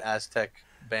be like an Aztec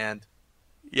band.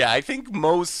 Yeah, I think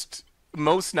most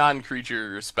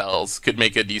non-creature spells could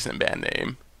make a decent band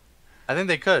name. I think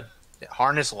they could.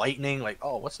 Harness Lightning. Like,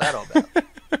 oh, what's that all about?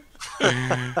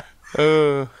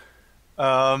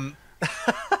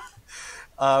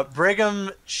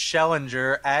 Brigham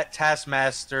Schellinger at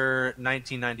Taskmaster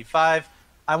 1995.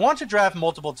 I want to draft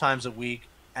multiple times a week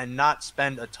and not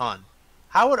spend a ton.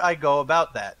 How would I go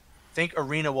about that? Think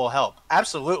Arena will help.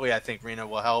 Absolutely, I think Arena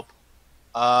will help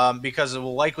because it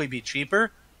will likely be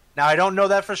cheaper. Now, I don't know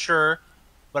that for sure,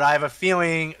 but I have a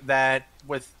feeling that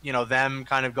with them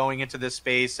kind of going into this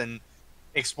space and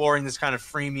exploring this kind of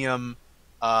freemium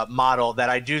model,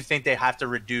 that I do think they have to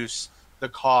reduce the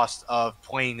cost of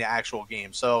playing the actual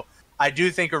game. So I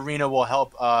do think Arena will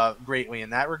help greatly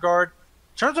in that regard.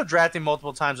 In terms of drafting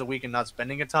multiple times a week and not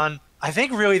spending a ton, I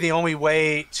think really the only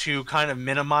way to kind of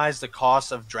minimize the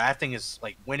cost of drafting is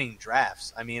like winning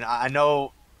drafts. I mean, I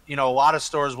know, a lot of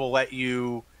stores will let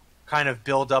you kind of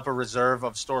build up a reserve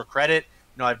of store credit.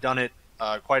 I've done it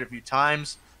quite a few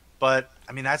times, but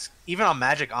I mean, that's even on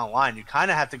Magic Online, you kind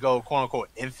of have to go quote unquote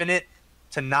infinite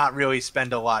to not really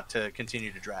spend a lot to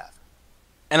continue to draft.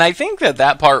 And I think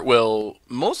that part will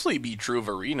mostly be true of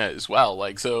Arena as well.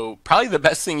 Like, so probably the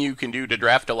best thing you can do to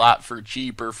draft a lot for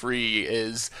cheap or free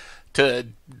is to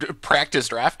practice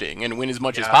drafting and win as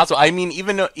much as possible. I mean,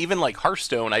 even like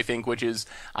Hearthstone, I think, which is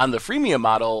on the freemium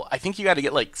model, I think you got to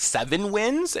get like 7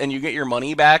 wins and you get your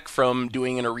money back from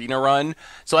doing an arena run.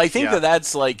 So I think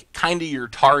that's like kind of your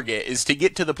target, is to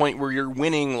get to the point where you're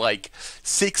winning like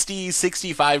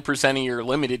 65% of your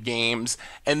limited games.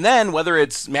 And then whether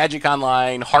it's Magic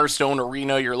Online, Hearthstone,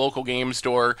 Arena, your local game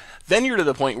store, then you're to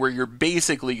the point where you're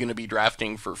basically going to be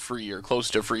drafting for free or close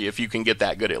to free if you can get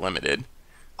that good at limited.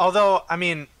 Although, I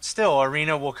mean, still,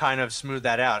 Arena will kind of smooth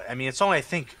that out. I mean, it's only, I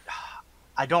think,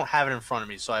 I don't have it in front of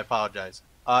me, so I apologize.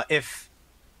 I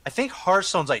think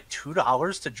Hearthstone's like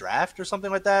 $2 to draft or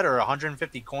something like that, or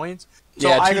 150 coins. So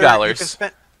yeah,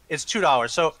 $2. It's $2.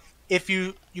 So if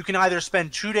you can either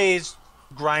spend 2 days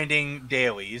grinding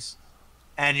dailies,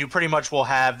 and you pretty much will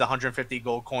have the 150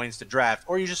 gold coins to draft,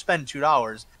 or you just spend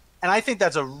 $2. And I think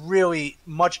that's a really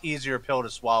much easier pill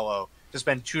to swallow, to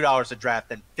spend $2 to draft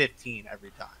than 15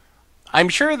 every time. I'm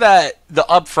sure that the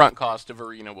upfront cost of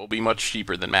Arena will be much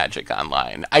cheaper than Magic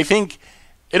Online. I think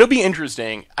it'll be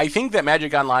interesting. I think that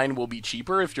Magic Online will be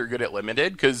cheaper if you're good at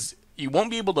limited, because you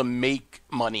won't be able to make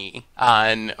money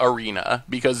on Arena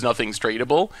because nothing's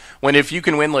tradable. When if you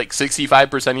can win like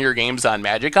 65% of your games on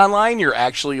Magic Online, you're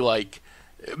actually like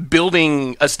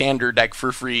building a standard deck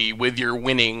for free with your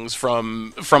winnings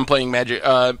from playing Magic.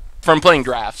 From playing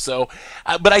drafts. So,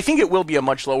 but I think it will be a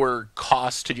much lower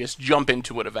cost to just jump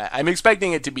into an event. I'm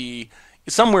expecting it to be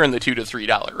somewhere in the $2 to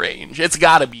 $3 range. It's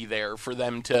got to be there for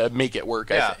them to make it work,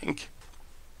 I think.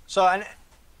 So,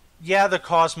 the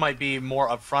cost might be more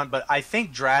upfront, but I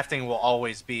think drafting will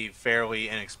always be fairly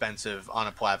inexpensive on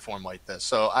a platform like this.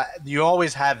 So, you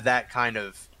always have that kind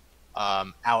of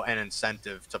out and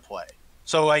incentive to play.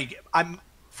 So, like,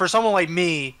 for someone like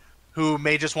me, who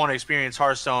may just want to experience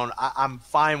Hearthstone, I'm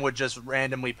fine with just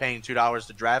randomly paying $2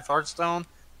 to draft Hearthstone,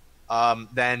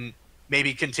 then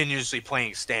maybe continuously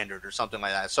playing Standard or something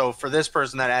like that. So for this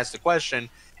person that asked the question,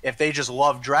 if they just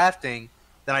love drafting,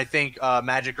 then I think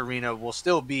Magic Arena will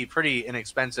still be pretty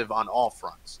inexpensive on all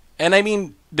fronts. And I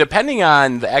mean, depending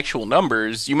on the actual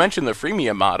numbers, you mentioned the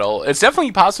freemium model, it's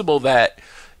definitely possible that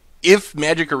if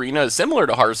Magic Arena is similar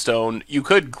to Hearthstone, you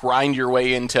could grind your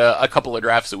way into a couple of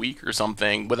drafts a week or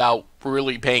something without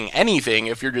really paying anything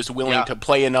if you're just willing to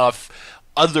play enough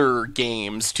other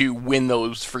games to win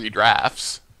those free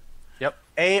drafts. Yep.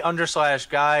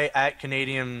 A_guy at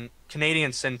Canadian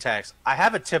Syntax. I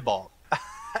have a Tibalt.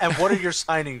 And what are your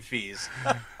signing fees?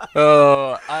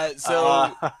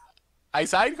 I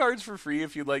sign cards for free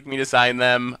if you'd like me to sign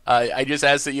them. I just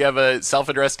ask that you have a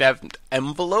self-addressed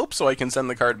envelope so I can send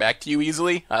the card back to you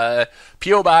easily.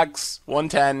 P.O. Box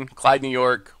 110, Clyde, New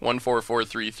York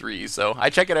 14433. So I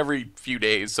check it every few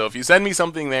days. So if you send me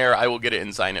something there, I will get it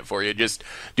and sign it for you. Just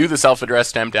do the self-addressed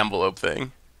stamped envelope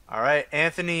thing. All right,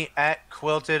 Anthony at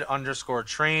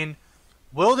quilted_train.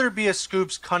 Will there be a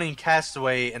Scoops Cunning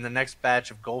Castaway in the next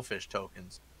batch of Goldfish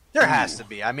tokens? There has to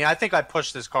be. I mean, I think I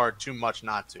pushed this card too much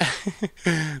not to.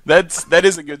 That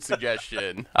is a good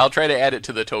suggestion. I'll try to add it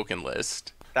to the token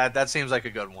list. That seems like a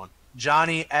good one.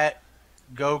 Johnny at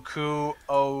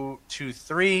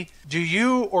Goku023. Do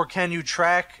you or can you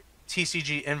track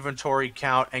TCG inventory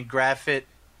count and graph it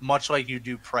much like you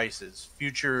do prices?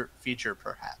 Future feature,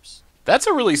 perhaps. That's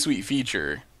a really sweet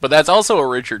feature, but that's also a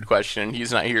Richard question.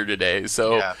 He's not here today,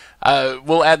 so Yeah.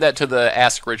 We'll add that to the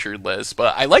Ask Richard list.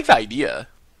 But I like the idea.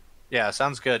 Yeah,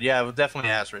 sounds good. Yeah, we'll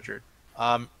definitely ask Richard.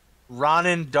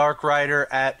 Ronin Dark Rider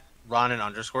at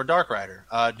Ronin_Dark Rider.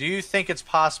 Do you think it's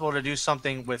possible to do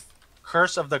something with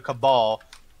Curse of the Cabal,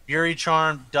 Fury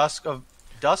Charm, Dust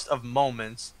of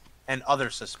Moments, and other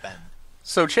suspend?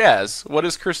 So, Chaz, what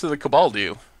does Curse of the Cabal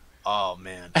do? Oh,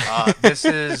 man. This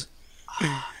is...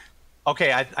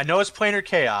 Okay, I know it's Planar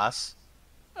Chaos.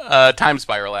 Time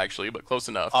Spiral, actually, but close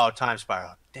enough. Oh, Time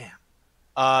Spiral. Damn.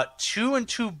 2 and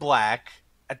 2 black.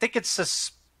 I think it's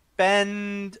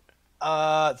suspend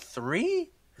 3?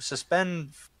 Suspend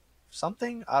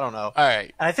something? I don't know. All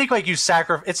right. And I think like you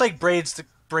sacrifice. It's like braids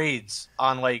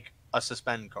on like a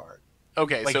suspend card.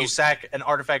 Okay, Like so you sack an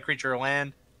artifact, creature, or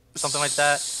land, something like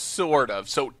that. Sort of.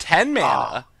 So 10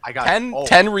 mana. I got 10, it. Oh.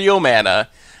 10 real mana.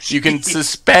 You can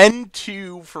suspend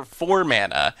 2 for 4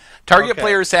 mana. Target Okay.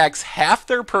 player sacks half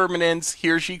their permanents he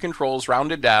or she controls,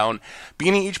 rounded down.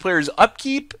 Beginning each player's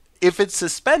upkeep, if it's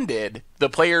suspended, the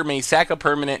player may sack a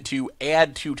permanent to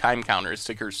add 2 time counters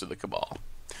to Curse of the Cabal.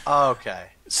 Okay.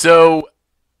 So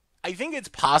I think it's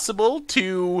possible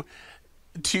to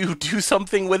do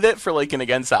something with it for like an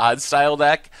against the odds style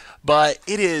deck, but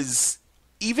it is,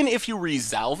 even if you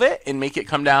resolve it and make it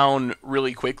come down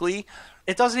really quickly,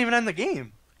 It doesn't even end the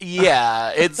game.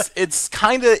 yeah, it's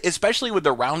kind of, especially with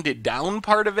the rounded down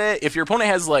part of it, if your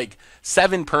opponent has like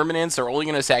 7 permanents, they're only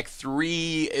going to sack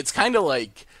 3, it's kind of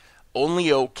like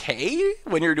only okay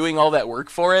when you're doing all that work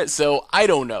for it. So I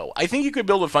don't know. I think you could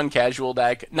build a fun casual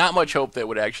deck. Not much hope that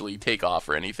would actually take off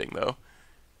or anything though.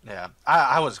 Yeah,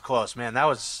 I was close, man. That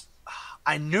was...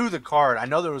 I knew the card. I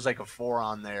know there was like a 4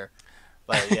 on there.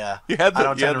 But yeah, You had the- I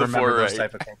don't you had tend to the remember 4 those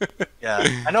right. type of things.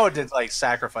 Yeah, I know it did like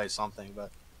sacrifice something,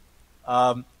 but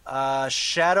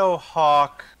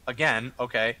Shadowhawk again.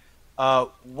 Okay,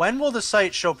 when will the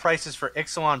site show prices for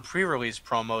Ixalan pre-release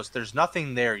promos? There's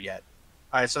nothing there yet.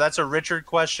 All right, so that's a Richard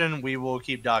question. We will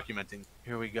keep documenting.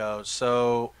 Here we go.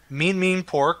 So Mean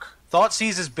Pork.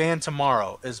 Thoughtseize is banned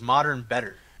tomorrow. Is Modern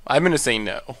better? I'm going to say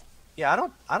no. Yeah,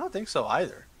 I don't think so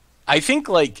either. I think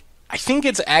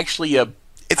it's actually it's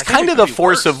I think kind it of could the be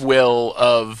force worse. of will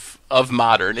of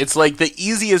Modern. It's like the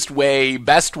easiest way,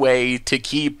 best way to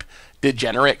keep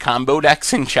degenerate combo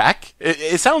decks in check.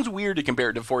 It sounds weird to compare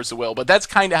it to Force of Will, but that's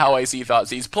kind of how I see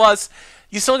Thoughtseize. Plus,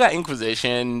 you still got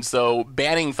Inquisition, so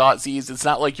banning Thoughtseize, it's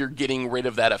not like you're getting rid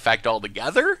of that effect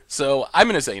altogether. So I'm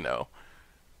going to say no.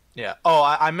 Yeah. Oh,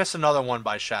 I missed another one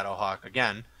by Shadowhawk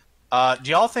again. Do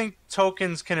y'all think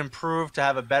tokens can improve to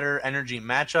have a better energy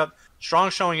matchup? Strong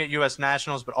showing at U.S.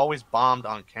 Nationals, but always bombed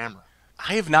on camera.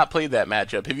 I have not played that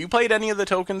matchup. Have you played any of the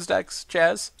tokens decks,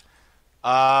 Chaz?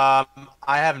 I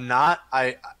have not.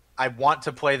 I want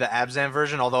to play the Abzan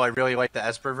version, although I really like the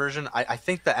Esper version. I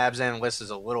think the Abzan list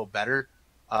is a little better,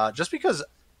 just because.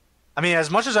 I mean, as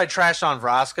much as I trashed on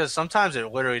Vraska, sometimes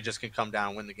it literally just can come down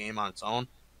and win the game on its own.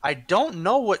 I don't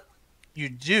know what you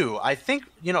do. I think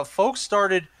folks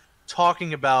started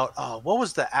talking about what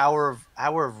was the hour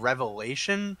of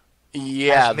revelation?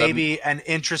 Yeah, As maybe an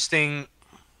interesting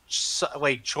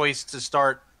choice to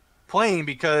start playing,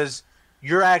 because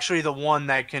you're actually the one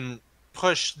that can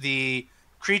push the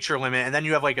creature limit, and then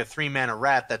you have like a 3-mana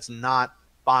rat that's not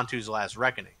Bantu's Last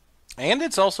Reckoning, and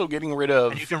it's also getting rid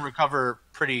of. and you can recover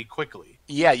pretty quickly.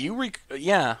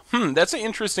 Yeah, that's an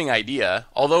interesting idea.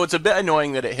 Although it's a bit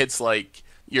annoying that it hits like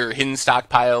your hidden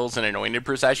stockpiles and anointed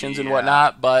processions and Yeah.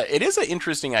 whatnot, but it is an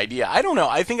interesting idea. I don't know.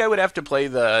 I think I would have to play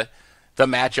the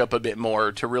matchup a bit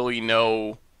more to really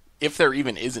know if there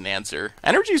even is an answer.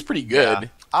 Energy's pretty good. Yeah.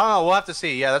 I don't know. We'll have to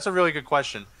see. Yeah, that's a really good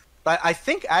question. But I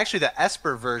think actually the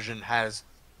Esper version has,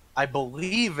 I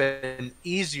believe, an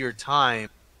easier time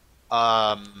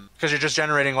because you're just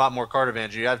generating a lot more card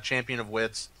advantage. You have Champion of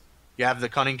Wits. You have the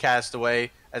Cunning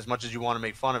Castaway, as much as you want to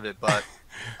make fun of it. But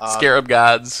Scarab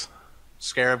Gods.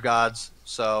 Scarab Gods.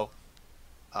 So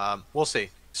We'll see.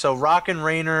 So Rock and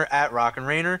Rainer at Rock and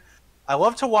Rainer. I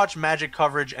love to watch Magic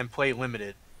coverage and play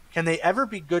limited. Can they ever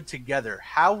be good together?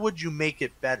 How would you make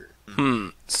it better?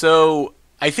 So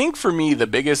I think for me, the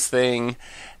biggest thing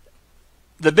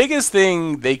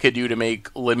they could do to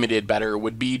make limited better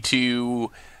would be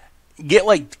to get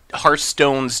like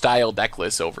Hearthstone style deck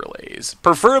list overlays,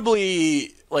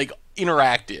 preferably like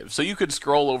interactive, so you could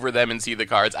scroll over them and see the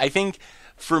cards. I think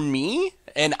for me,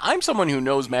 and I'm someone who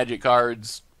knows Magic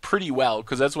cards pretty well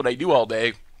because that's what I do all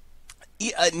day.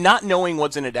 Not knowing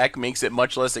what's in a deck makes it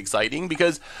much less exciting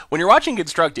because when you're watching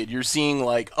Constructed, you're seeing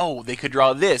like, oh, they could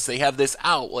draw this, they have this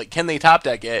out, like, can they top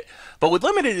deck it? But with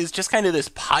Limited, it's just kind of this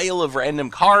pile of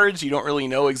random cards. You don't really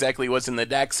know exactly what's in the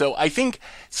deck. So I think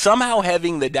somehow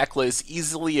having the deck list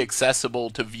easily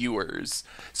accessible to viewers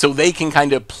so they can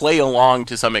kind of play along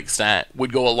to some extent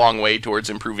would go a long way towards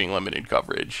improving Limited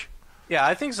coverage. Yeah,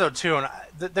 I think so too. And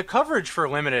the coverage for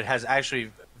Limited has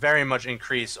actually very much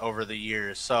increased over the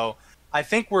years. So I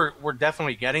think we're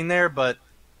definitely getting there, but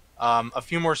a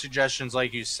few more suggestions,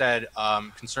 like you said,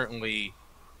 can certainly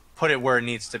put it where it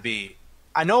needs to be.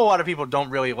 I know a lot of people don't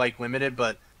really like Limited,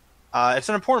 but it's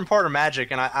an important part of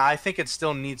Magic, and I think it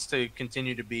still needs to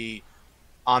continue to be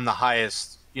on the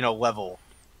highest level.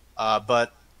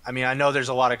 But I mean, I know there's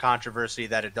a lot of controversy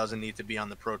that it doesn't need to be on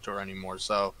the Pro Tour anymore.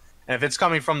 So, and if it's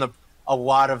coming from a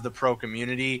lot of the pro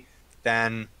community,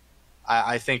 then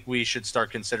I think we should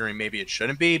start considering maybe it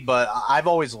shouldn't be, but I've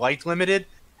always liked Limited,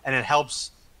 and it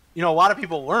helps, a lot of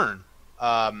people learn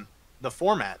the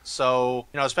format. So,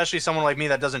 especially someone like me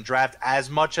that doesn't draft as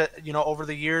much, over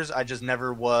the years. I just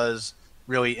never was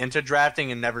really into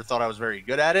drafting and never thought I was very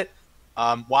good at it.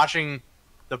 Watching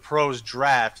the pros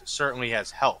draft certainly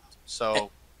has helped.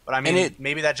 So, but I mean,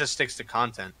 maybe that just sticks to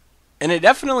content. And it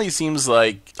definitely seems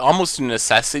like almost a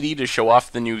necessity to show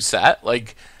off the new set.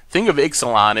 Like, think of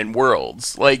Ixalan and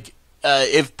Worlds. Like,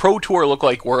 if Pro Tour look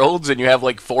like Worlds and you have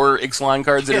like 4 Ixalan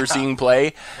cards that are seeing play,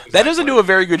 exactly. That doesn't do a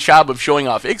very good job of showing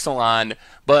off Ixalan,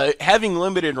 but having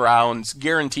limited rounds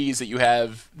guarantees that you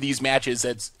have these matches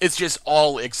it's just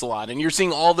all Ixalan, and you're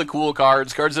seeing all the cool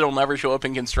cards that will never show up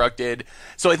in Constructed.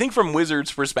 So I think from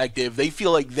Wizards' perspective, they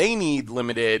feel like they need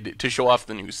limited to show off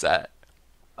the new set.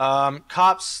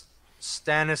 Cops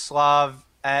Stanislav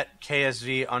at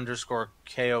KSV_KOP.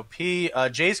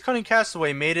 Jay's Cunning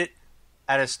Castaway made it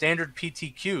at a standard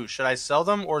PTQ. Should I sell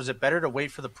them, or is it better to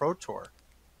wait for the Pro Tour?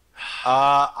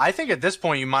 I think at this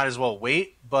point you might as well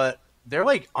wait, but they're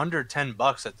like under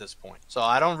 $10 at this point. So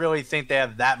I don't really think they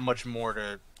have that much more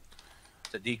to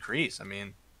decrease. I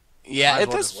mean, yeah, might as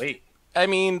well just wait. I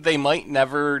mean, they might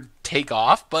never take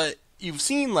off, but you've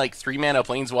seen like 3-mana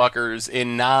Planeswalkers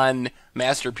in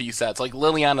non-masterpiece sets, like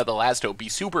Liliana the Last Hope, be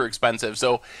super expensive.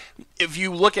 So if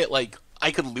you look at like,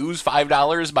 I could lose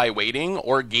 $5 by waiting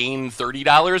or gain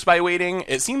 $30 by waiting,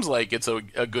 it seems like it's a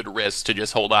good risk to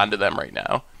just hold on to them right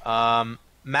now.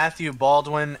 Matthew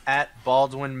Baldwin at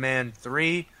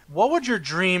BaldwinMan3. What would your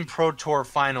dream Pro Tour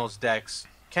Finals decks?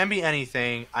 Can be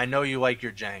anything. I know you like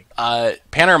your jank.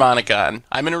 Panharmonicon.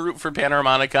 I'm going to root for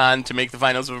Panharmonicon to make the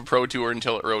finals of a Pro Tour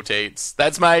until it rotates.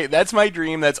 That's my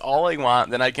dream. That's all I want.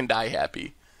 Then I can die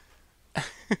happy.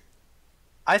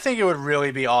 I think it would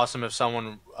really be awesome if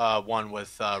someone won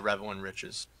with Revel and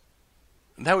Riches.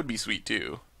 That would be sweet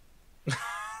too.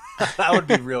 That would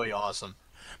be really awesome.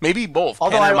 Maybe both.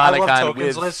 Although I love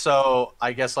tokens list, so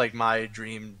I guess like my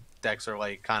dream decks are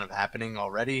like kind of happening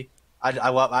already. I've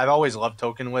always loved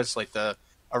token lists, like the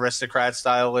aristocrat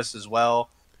style list as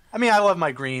well. I mean, I love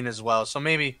my green as well, so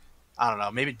maybe, I don't know,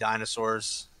 maybe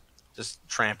dinosaurs, just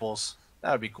tramples.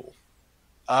 That would be cool.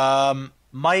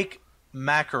 Mike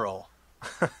Mackerel,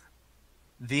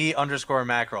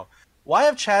 _Mackerel. Why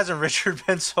have Chaz and Richard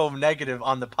been so negative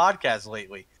on the podcast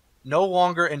lately? No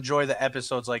longer enjoy the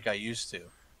episodes like I used to.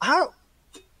 I'm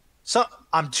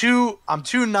too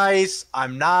nice.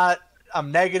 I'm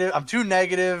negative. I'm too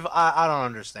negative. I don't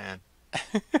understand.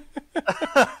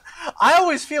 I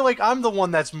always feel like I'm the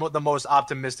one that's the most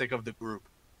optimistic of the group.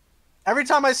 Every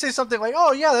time I say something like,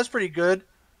 "Oh yeah, that's pretty good," it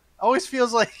always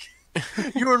feels like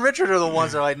you and Richard are the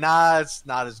ones that are like, "Nah, it's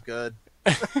not as good."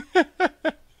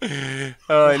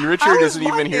 And Richard isn't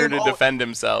even here to defend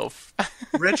himself.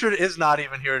 Richard is not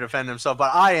even here to defend himself,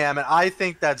 but I am, and I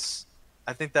think that's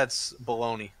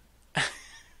baloney.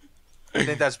 I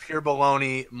think that's pure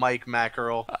baloney, Mike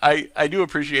Mackerel. I do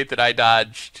appreciate that I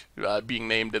dodged being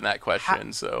named in that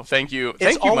question, so thank you.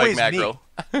 Thank you, Mike Mackerel.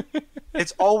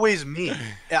 It's always me.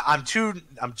 I'm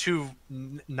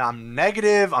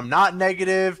negative. I'm not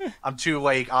negative. I'm too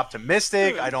like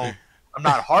optimistic. I'm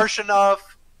not harsh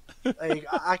enough. Like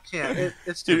I can't.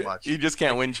 It's too much. You just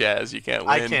can't win, Chaz. You can't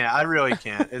win. I can't. I really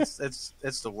can't.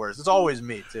 It's the worst. It's always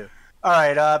me too. All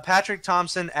right, Patrick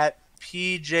Thompson at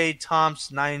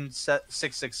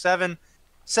PJTomps9667.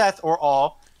 Seth or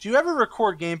all, do you ever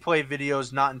record gameplay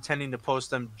videos not intending to post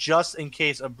them just in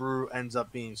case a brew ends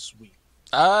up being sweet?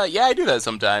 Yeah, I do that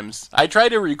sometimes. I try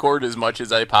to record as much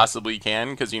as I possibly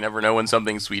can because you never know when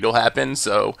something sweet will happen.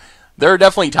 So there are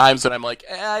definitely times that I'm like,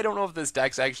 I don't know if this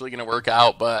deck's actually going to work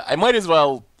out, but I might as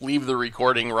well leave the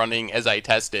recording running as I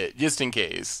test it just in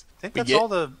case. I think that's all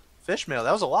the fish mail.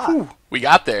 That was a lot. Whew, we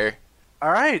got there.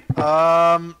 All right.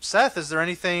 Seth, is there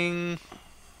anything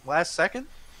last second?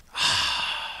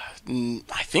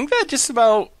 I think that just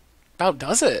about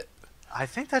does it. I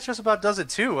think that just about does it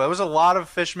too. It was a lot of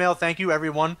fish mail. Thank you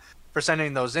everyone for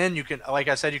sending those in. You can, like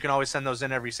I said, you can always send those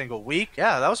in every single week.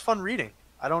 Yeah, that was fun reading.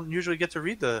 I don't usually get to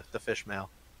read the fish mail.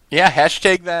 Yeah,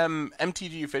 hashtag them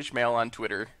MTG fish mail on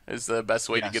Twitter is the best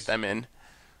way to get them in.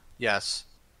 Yes.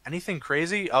 Anything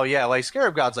crazy? Oh yeah, like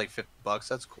Scarab God's like $50.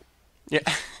 That's cool. Yeah.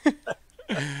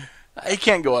 I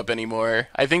can't go up anymore.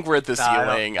 I think we're at the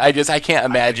ceiling. I can't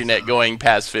imagine it going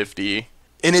past 50.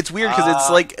 And it's weird because it's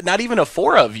like not even a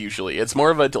 4 of usually. It's more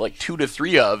of a like 2 to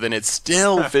 3 of, and it's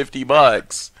still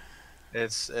 $50.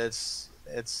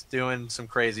 It's doing some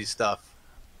crazy stuff.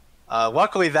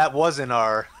 Luckily, that was in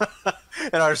our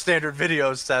in our standard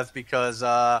videos, Seth, because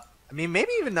I mean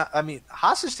maybe even not, I mean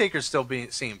Hostage Taker's still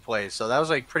seeing play, so that was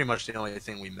like pretty much the only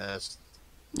thing we missed.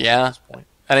 Yeah. At this point.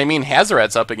 And I mean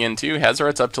Hazoret's up again too.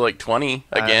 Hazoret's up to like 20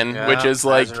 again, which is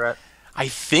like Hazoret. I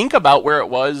think about where it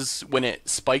was when it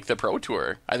spiked the Pro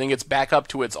Tour. I think it's back up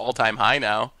to its all-time high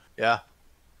now. Yeah. I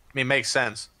mean, makes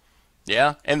sense.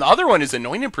 Yeah. And the other one is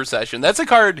Anointed Procession. That's a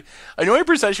card. Anointed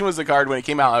Procession was the card when it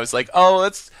came out. I was like, oh,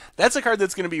 that's a card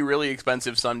that's going to be really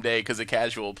expensive someday because of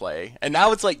casual play. And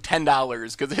now it's like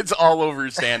 $10 because it's all over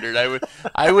standard.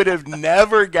 I would have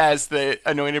never guessed that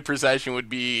Anointed Procession would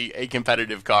be a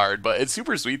competitive card, but it's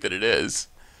super sweet that it is.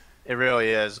 It really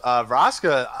is.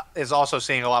 Vraska is also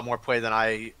seeing a lot more play than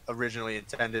I originally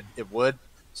intended it would.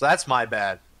 So that's my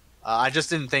bad. I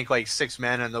just didn't think like 6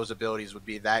 mana and those abilities would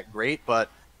be that great, but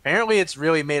apparently it's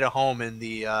really made a home in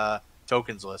the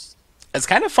tokens list. It's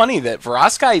kind of funny that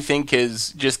Vraska, I think, has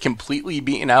just completely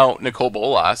beaten out Nicole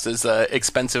Bolas as the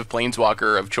expensive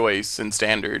planeswalker of choice in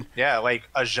Standard. Yeah, like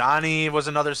Ajani was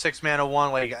another 6 mana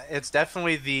one. Like it's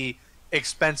definitely the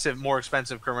more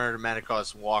expensive converted mana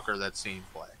cost walker that's seeing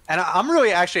play. And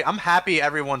I'm happy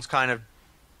everyone's kind of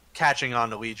catching on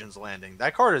to Legion's Landing.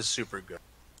 That card is super good.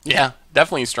 Yeah,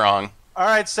 definitely strong. All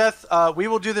right, Seth, we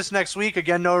will do this next week.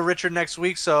 Again, no Richard next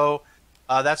week, so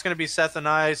that's going to be Seth and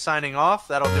I signing off.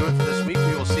 That'll do it for this week.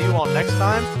 We will see you all next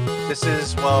time. This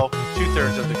is, well,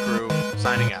 2/3 of the crew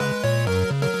signing out.